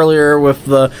said earlier, with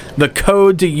the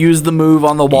code to use the move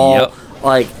on the wall. Yep.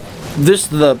 Like this,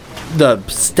 the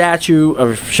statue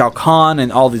of Shao Kahn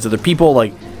and all these other people.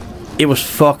 Like, it was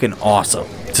fucking awesome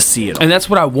to see it all. And that's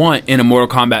what I want in a Mortal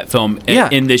Kombat film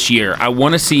in this year. I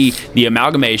want to see the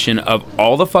amalgamation of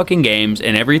all the fucking games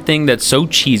and everything that's so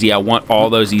cheesy. I want all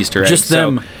those Easter eggs. Just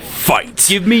them fight.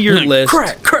 Give me your list.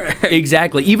 Crack.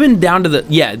 Exactly. Even down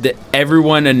to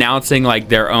everyone announcing like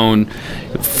their own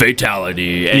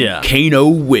fatality and Kano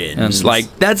wins. Like,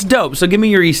 that's dope. So give me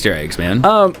your Easter eggs, man.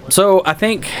 So I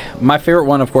think my favorite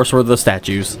one, of course, were the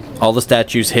statues. All the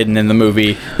statues hidden in the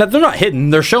movie. Now, they're not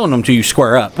hidden. They're showing them to you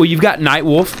square up. Well, you've got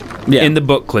Nightwolf in the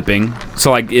book clipping.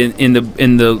 So like in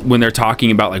the when they're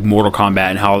talking about like Mortal Kombat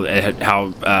and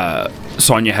how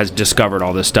Sonya has discovered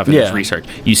all this stuff in this research.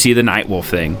 You see the Nightwolf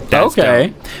thing. That's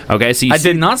dope. Okay, so I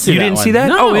did not see that. You didn't one. see that?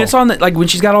 No. Oh, it's on the, like when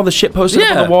she's got all the shit posted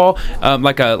up on the wall,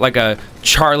 like a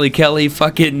Charlie Kelly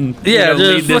fucking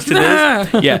lead this to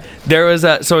this. Yeah, there was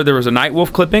a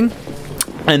Nightwolf clipping,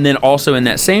 and then also in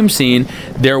that same scene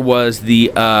there was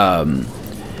the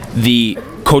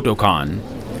Kotokan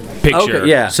picture. Okay,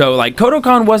 yeah. So like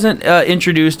Kotokan wasn't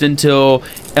introduced until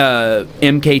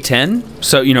MK10,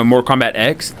 so Mortal Kombat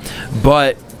X,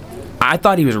 but I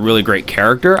thought he was a really great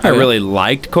character. I yeah. really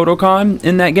liked Kotal Kahn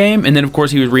in that game. And then, of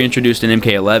course, he was reintroduced in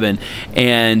MK11.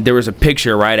 And there was a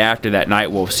picture right after that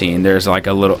Nightwolf scene. There's like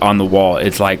a little on the wall.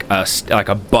 It's like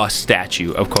a bust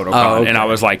statue of Kotal Kahn. okay. And I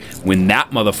was like, when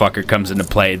that motherfucker comes into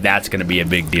play, that's going to be a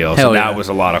big deal. Hell so that yeah. was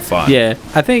a lot of fun. Yeah,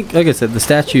 I think, like I said, the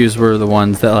statues were the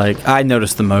ones that like I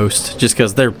noticed the most, just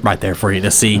because they're right there for you to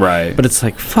see. Right. But it's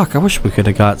like, fuck, I wish we could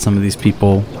have got some of these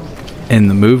people in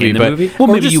the movie. In the but movie? Well,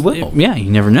 or maybe you will. Yeah, you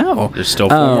never know. There's still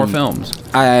 4 more films.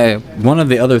 One of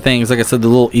the other things, like I said, the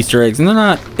little Easter eggs, and they're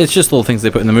not. It's just little things they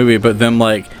put in the movie, but them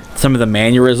like some of the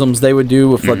mannerisms they would do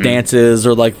with like dances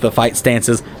or like the fight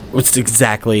stances, which is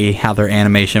exactly how their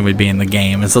animation would be in the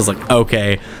game. And so it's like,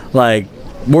 okay, like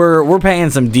we're paying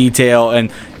some detail, and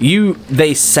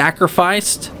they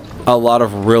sacrificed a lot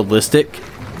of realistic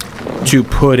to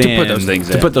put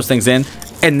those things in,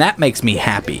 and that makes me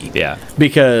happy. Yeah.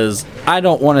 Because I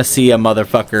don't want to see a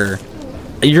motherfucker.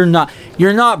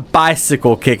 You're not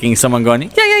bicycle kicking someone going yeah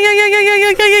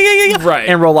Right.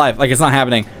 in real life. Like, it's not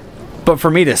happening. But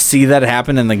for me to see that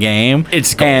happen in the game,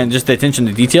 It's cool. and just the attention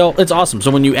to detail, it's awesome.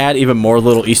 So when you add even more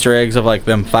little Easter eggs of like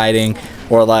them fighting,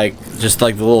 or like just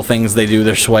like the little things they do,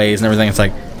 their sways and everything, it's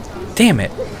like, damn it,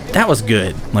 that was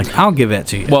good. Like, I'll give that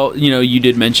to you. Well, you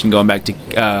did mention going back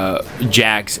to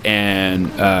Jax and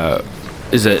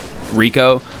is it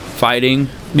Rico fighting?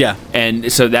 yeah,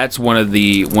 And so that's one of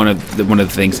the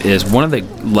things is one of the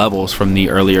levels from the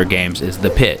earlier games is the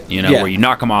pit, Yeah. where you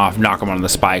knock them on the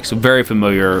spikes. Very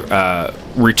familiar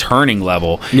returning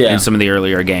level Yeah. in some of the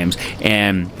earlier games,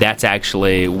 and that's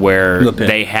actually where The pit.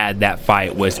 they had that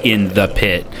fight was in the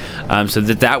pit. So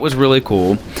that was really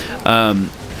cool.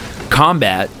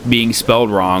 Combat being spelled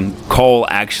wrong, Cole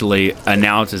actually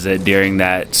announces it during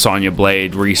that Sonya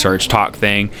Blade research talk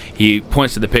thing. He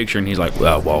points to the picture and he's like,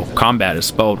 well, combat is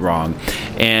spelled wrong.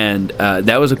 And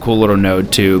that was a cool little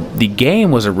node too. The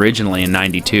game was originally in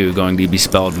 92 going to be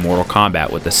spelled Mortal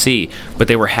Kombat with a C, but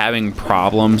they were having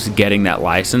problems getting that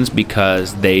license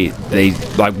because they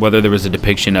like whether there was a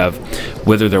depiction of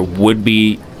whether there would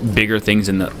be bigger things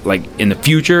in the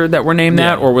future that were named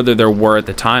that, or whether there were at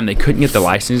the time, they couldn't get the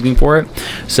licensing for it.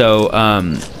 So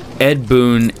Ed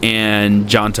Boon and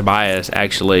John Tobias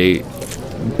actually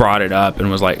brought it up and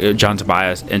was like, John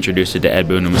Tobias introduced it to Ed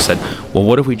Boon and said, well,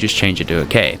 what if we just change it to a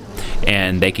K,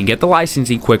 and they can get the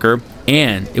licensing quicker,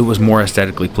 and it was more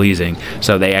aesthetically pleasing,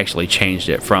 so they actually changed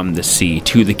it from the C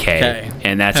to the K.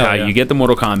 And that's Hell how yeah. you get the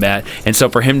Mortal Kombat. And so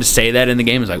for him to say that in the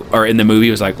game was like, or in the movie,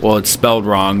 was like, well, it's spelled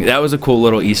wrong. That was a cool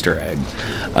little Easter egg.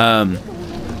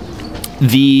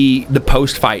 The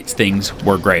post fights things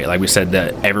were great. Like we said,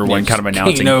 that everyone kind of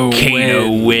announcing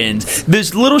Kano wins.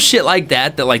 There's little shit like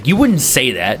that like you wouldn't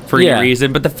say that for any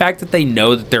reason, but the fact that they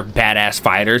know that they're badass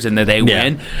fighters and that they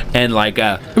win, and like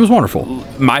it was wonderful.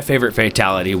 my favorite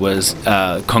fatality was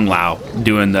Kung Lao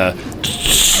doing the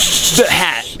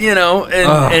hat,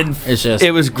 and it's just-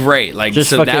 it was great. Like, just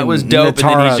so that was dope. And then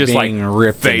Natara he's just like being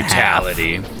ripped in half.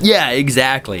 fatality. Yeah,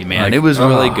 exactly, man. Like, it was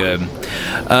really good.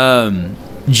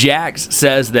 Jax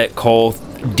says that Cole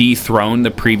dethroned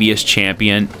the previous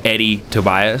champion, Eddie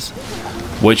Tobias,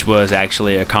 which was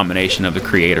actually a combination of the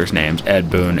creators' names, Ed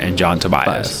Boon and John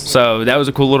Tobias. So that was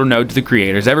a cool little note to the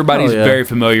creators. Everybody's very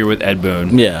familiar with Ed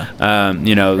Boon. Yeah.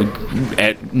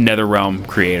 At NetherRealm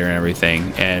creator and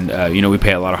everything. And, we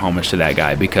pay a lot of homage to that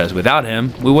guy because without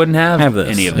him, we wouldn't have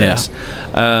this. any of this.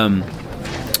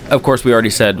 Of course, we already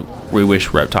said we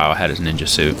wish Reptile had his ninja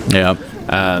suit. Yeah.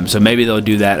 So maybe they'll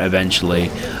do that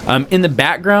eventually. In the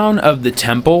background of the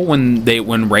temple, when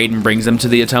Raiden brings them to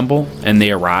the temple and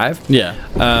they arrive,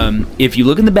 if you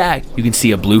look in the back, you can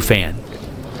see a blue fan.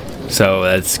 So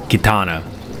that's Kitana.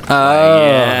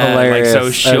 Hilarious.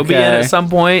 So she'll be in at some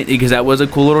point because that was a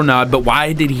cool little nod. But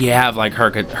why did he have like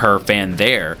her fan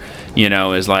there?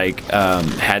 Is like,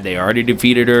 had they already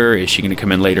defeated her? Is she going to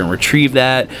come in later and retrieve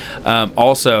that?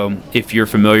 Also, if you're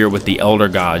familiar with the elder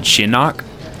god Shinnok,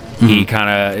 he kind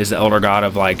of is the elder god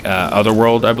of like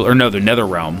Otherworld, the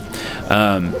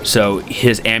NetherRealm. So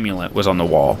his amulet was on the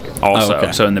wall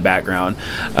also, so in the background.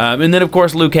 And then of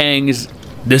course Liu Kang's.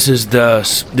 This is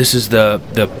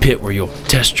the pit where you'll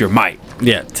test your might.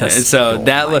 Yeah, and so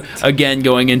that again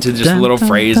going into just little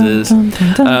phrases. And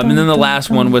then the last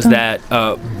one was that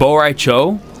Bo Rai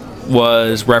Cho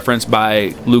was referenced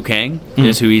by Liu Kang,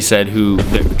 is who he said who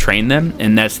trained them,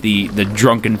 and that's the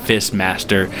Drunken Fist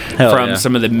Master from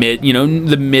some of the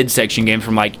mid-section games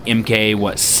from like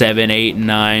MK 7, 8, and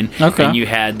 9. Okay. And you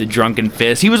had the Drunken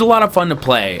Fist. He was a lot of fun to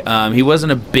play. He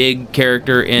wasn't a big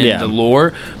character in the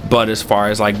lore, but as far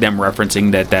as like them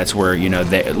referencing that's where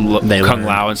they Kung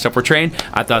Lao and stuff were trained,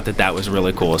 I thought that was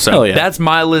really cool. So that's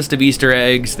my list of Easter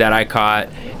eggs that I caught.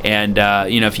 And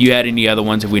if you had any other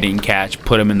ones if we didn't catch,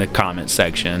 put them in the comments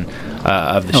section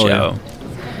of the show.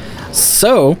 Yeah.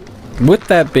 So, with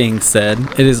that being said,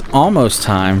 it is almost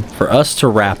time for us to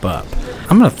wrap up.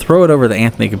 I'm going to throw it over to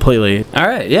Anthony completely. All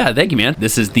right. Yeah, thank you, man.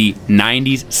 This is the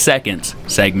 90 seconds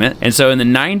segment. And so in the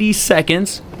 90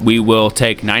 seconds, we will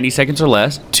take 90 seconds or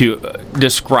less to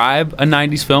describe a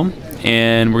 90s film.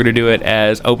 And we're going to do it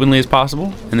as openly as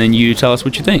possible. And then you tell us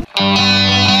what you think.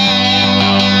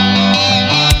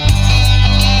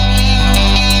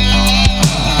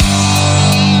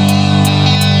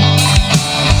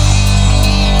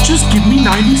 Just give me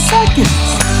 90 seconds.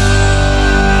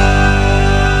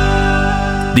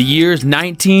 The year's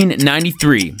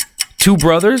 1993. Two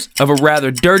brothers of a rather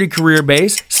dirty career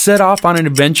base set off on an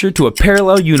adventure to a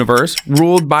parallel universe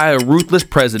ruled by a ruthless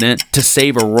president to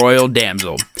save a royal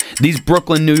damsel. These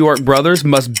Brooklyn, New York brothers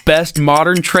must best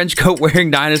modern trench coat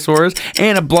wearing dinosaurs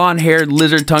and a blonde haired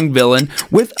lizard tongued villain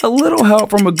with a little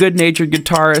help from a good natured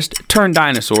guitarist turned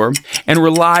dinosaur and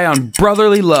rely on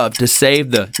brotherly love to save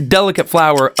the delicate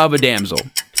flower of a damsel.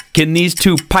 Can these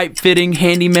two pipe-fitting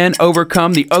handymen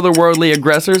overcome the otherworldly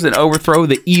aggressors and overthrow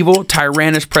the evil,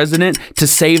 tyrannous president to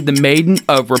save the maiden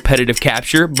of repetitive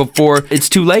capture before it's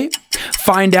too late?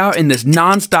 Find out in this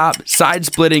non-stop,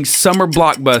 side-splitting summer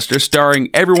blockbuster starring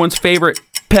everyone's favorite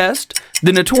pest,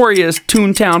 the notorious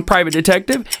Toontown private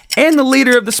detective, and the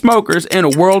leader of the smokers in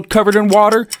a world covered in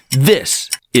water. This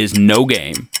is No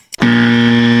Game.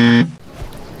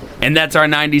 And that's our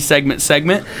 90s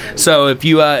segment. So if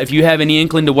you have any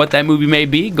inkling to what that movie may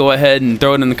be, go ahead and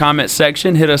throw it in the comments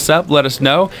section. Hit us up, let us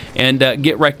know, and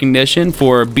get recognition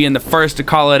for being the first to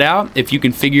call it out if you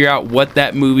can figure out what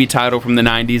that movie title from the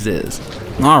 90s is.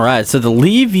 All right, so to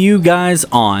leave you guys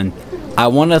on, I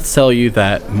want to tell you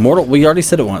that we already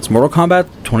said it once, Mortal Kombat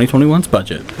 2021's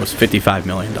budget was $55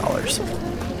 million.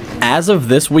 As of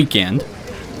this weekend,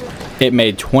 it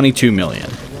made $22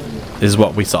 million, is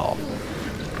what we saw.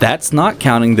 That's not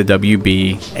counting the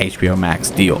WB HBO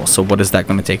Max deal. So what is that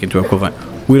going to take into equivalent?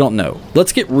 We don't know.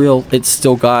 Let's get real. It's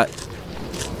only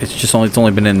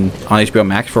been on HBO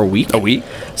Max for a week.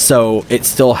 So it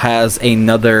still has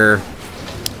another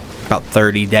about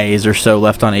 30 days or so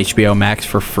left on HBO Max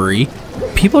for free.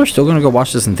 People are still going to go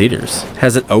watch this in theaters.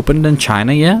 Has it opened in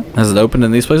China yet? Has it opened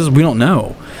in these places? We don't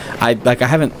know. I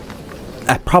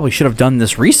probably should have done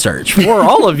this research for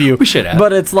all of you. We should have.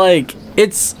 But it's like,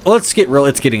 let's get real.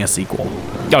 It's getting a sequel.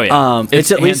 Oh, yeah.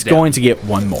 It's at least going to get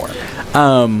one more.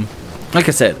 Like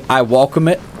I said, I welcome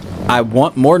it. I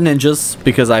want more ninjas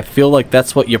because I feel like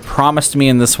that's what you promised me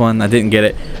in this one. I didn't get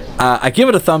it. I give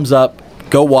it a thumbs up.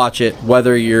 Go watch it.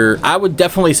 I would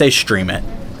definitely say stream it.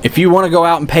 If you want to go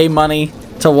out and pay money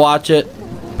to watch it,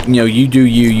 you do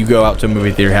you go out to a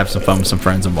movie theater, have some fun with some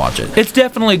friends and watch it. It's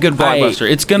definitely a good blockbuster.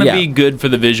 It's going to be good for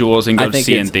the visuals and go to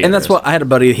see in theaters. And that's what I had a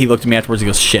buddy, he looked at me afterwards, he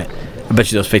goes, shit, I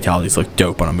bet you those fatalities look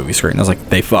dope on a movie screen. I was like,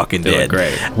 they fucking did. Look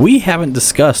great. We haven't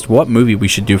discussed what movie we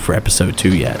should do for episode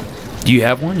 2 yet. Do you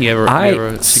have one? You have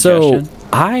a suggestion? So,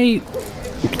 I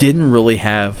didn't really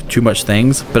have too much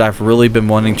things, but I've really been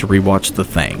wanting to rewatch The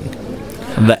Thing.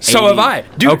 So have I.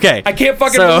 Dude, okay. I can't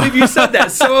fucking believe you said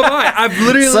that. So have I. I've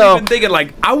literally been thinking,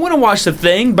 like, I want to watch The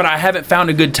Thing, but I haven't found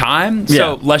a good time,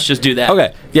 so let's just do that.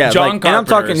 Okay. Yeah. John Carpenter. And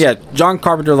I'm talking, John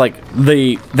Carpenter, like,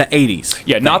 the 80s.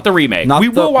 Yeah, not the remake. We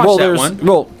will watch that one.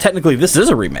 Well, technically, this is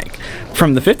a remake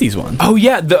from the 50s one. Oh,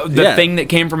 yeah. The thing that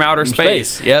came from outer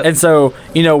space. Yep. And so,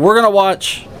 we're going to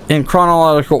watch, in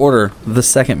chronological order, the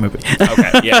second movie.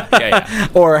 Okay. Yeah.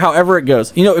 Or however it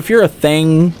goes. If you're a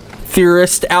Thing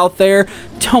theorist out there,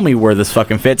 tell me where this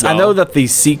fucking fits. I know that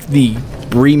the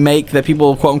remake that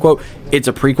people quote unquote, it's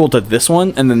a prequel to this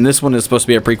one, and then this one is supposed to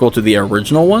be a prequel to the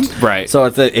original one. Right. So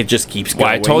it just keeps going.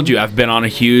 Well, I told you I've been on a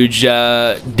huge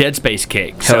Dead Space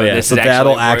kick. So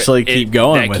that'll actually keep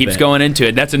going. That keeps going into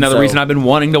it. That's another reason I've been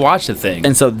wanting to watch The Thing.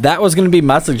 And so that was going to be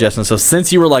my suggestion. So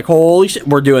since you were like, holy shit,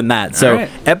 we're doing that. So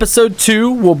episode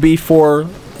 2 will be for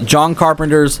John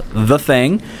Carpenter's The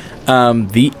Thing.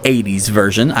 The 80s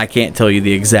version. I can't tell you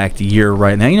the exact year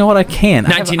right now. You know what? I can.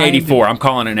 1984. I'm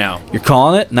calling it now. You're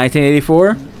calling it?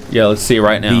 1984? Yeah, let's see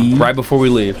right now. Right before we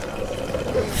leave.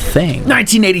 Thing.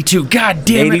 1982. God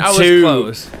damn it. I was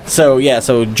close.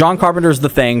 So John Carpenter's The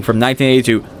Thing from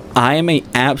 1982. I am a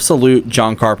absolute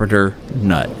John Carpenter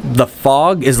nut. The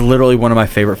Fog is literally one of my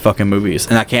favorite fucking movies,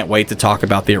 and I can't wait to talk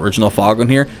about the original Fog on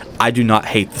here. I do not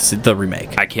hate the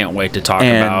remake. I can't wait to talk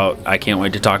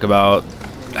about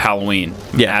Halloween.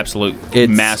 Yeah, absolute it's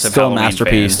massive still Halloween a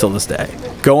masterpiece fan. till this day.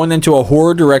 Going into a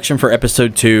horror direction for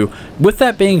episode 2. With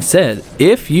that being said,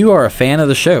 if you are a fan of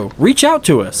the show, reach out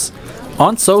to us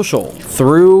on social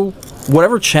through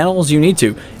whatever channels you need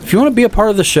to. If you want to be a part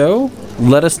of the show,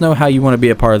 let us know how you want to be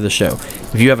a part of the show.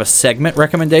 If you have a segment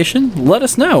recommendation, let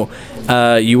us know.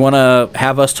 You want to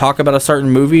have us talk about a certain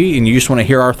movie and you just want to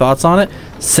hear our thoughts on it,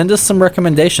 send us some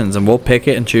recommendations and we'll pick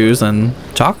it and choose and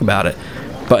talk about it.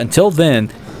 But until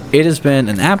then, it has been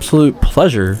an absolute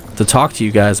pleasure to talk to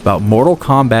you guys about Mortal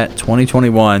Kombat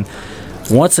 2021.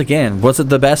 Once again, was it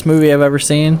the best movie I've ever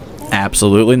seen?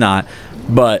 Absolutely not.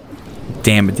 But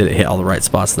damn it, did it hit all the right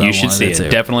spots that I You should wanted see it it. to.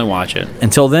 Definitely watch it.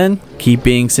 Until then, keep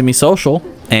being semi-social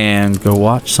and go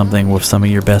watch something with some of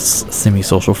your best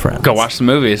semi-social friends. Go watch the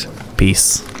movies.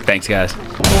 Peace. Thanks, guys.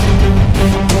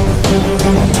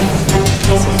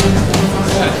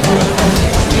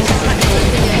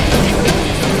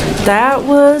 That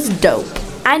was dope.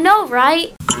 I know,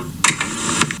 right?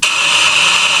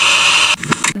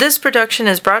 This production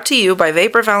is brought to you by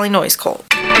Vapor Valley Noise Cult.